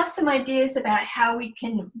 And I have some ideas about how we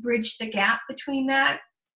can bridge the gap between that,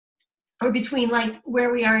 or between like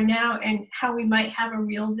where we are now and how we might have a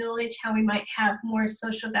real village, how we might have more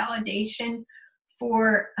social validation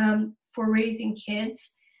for raising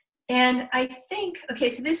kids. And I think, okay,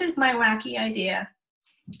 so this is my wacky idea,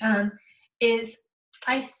 is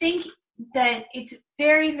I think that it's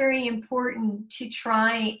very, very important to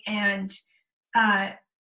try and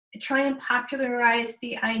popularize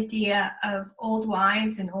the idea of old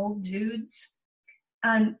wives and old dudes,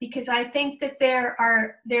 because I think that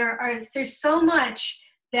there's so much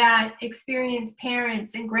that experienced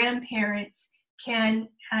parents and grandparents can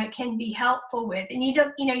be helpful with, and you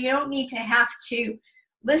don't need to have to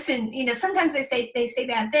listen. Sometimes they say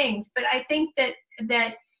bad things, but I think that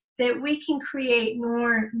we can create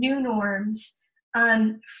new norms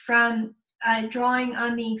from drawing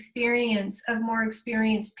on the experience of more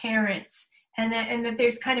experienced parents, and that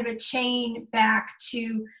there's kind of a chain back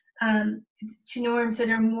to norms that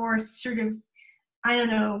are more sort of, I don't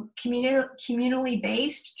know, communally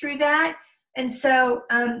based through that. And so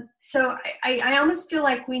I almost feel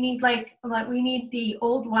like we need the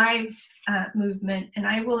old wives movement, and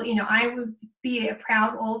I will be a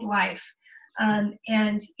proud old wife. And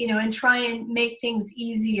try and make things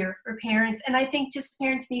easier for parents. And I think just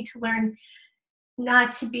parents need to learn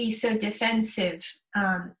not to be so defensive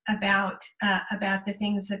about the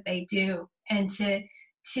things that they do, and to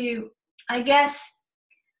I guess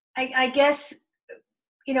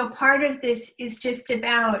part of this is just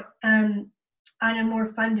about on a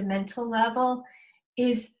more fundamental level,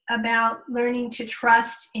 is about learning to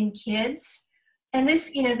trust in kids. And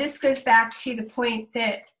this goes back to the point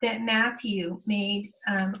that Matthew made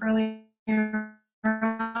earlier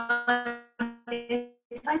on.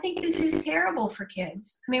 I think this is terrible for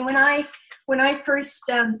kids. I mean, when I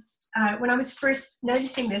first when I was first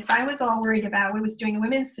noticing this, I was all worried about what it was doing to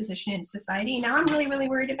women's position in society. Now I'm really, really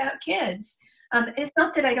worried about kids. It's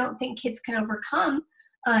not that I don't think kids can overcome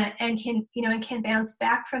and can bounce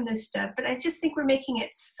back from this stuff, but I just think we're making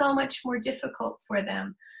it so much more difficult for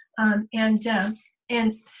them. And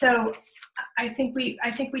so I think we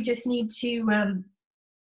just need to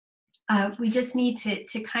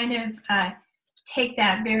kind of take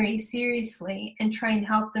that very seriously and try and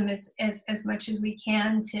help them as much as we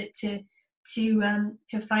can to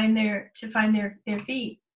find their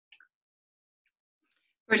feet.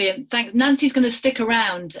 Brilliant, thanks. Nancy's going to stick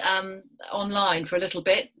around online for a little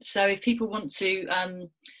bit, so if people want to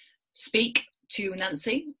speak to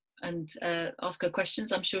Nancy and ask her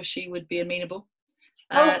questions, I'm sure she would be amenable.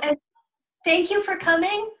 And thank you for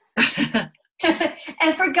coming.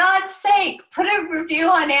 And for God's sake, put a review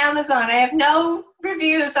on Amazon. I have no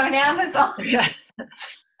reviews on Amazon.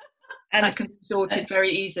 And that can be sorted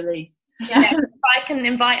very easily. Yeah. If I can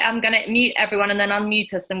invite, I'm going to mute everyone and then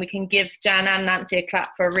unmute us, and we can give Jan and Nancy a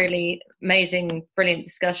clap for a really amazing, brilliant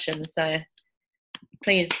discussion. So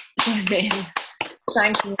please join me.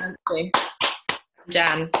 Thank you, Nancy.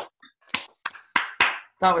 Jan.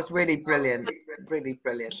 That was really brilliant. Really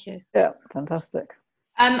brilliant. Yeah, fantastic.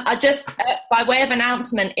 I just, by way of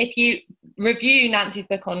announcement, if you review Nancy's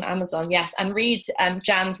book on Amazon, yes, and read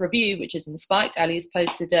Jan's review, which is in Spiked, Ali's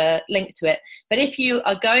posted a link to it. But if you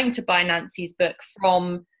are going to buy Nancy's book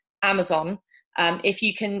from Amazon, if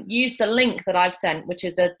you can use the link that I've sent, which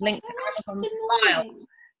is a link to Amazon Smile,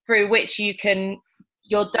 through which you can,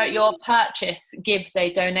 your purchase gives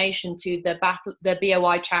a donation to the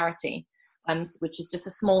BOI charity, which is just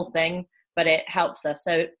a small thing, but it helps us.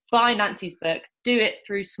 So buy Nancy's book, do it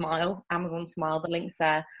through Smile, Amazon Smile, the link's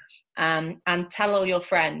there, and tell all your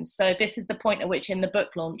friends. So this is the point at which in the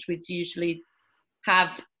book launch we'd usually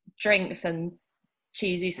have drinks and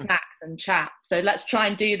cheesy snacks and chat. So let's try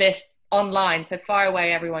and do this online. So fire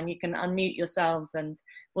away, everyone. You can unmute yourselves, and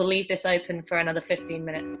we'll leave this open for another 15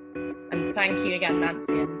 minutes. And thank you again,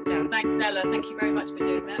 Nancy and Jan. Thanks, Ella. Thank you very much for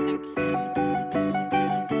doing that. Thank you.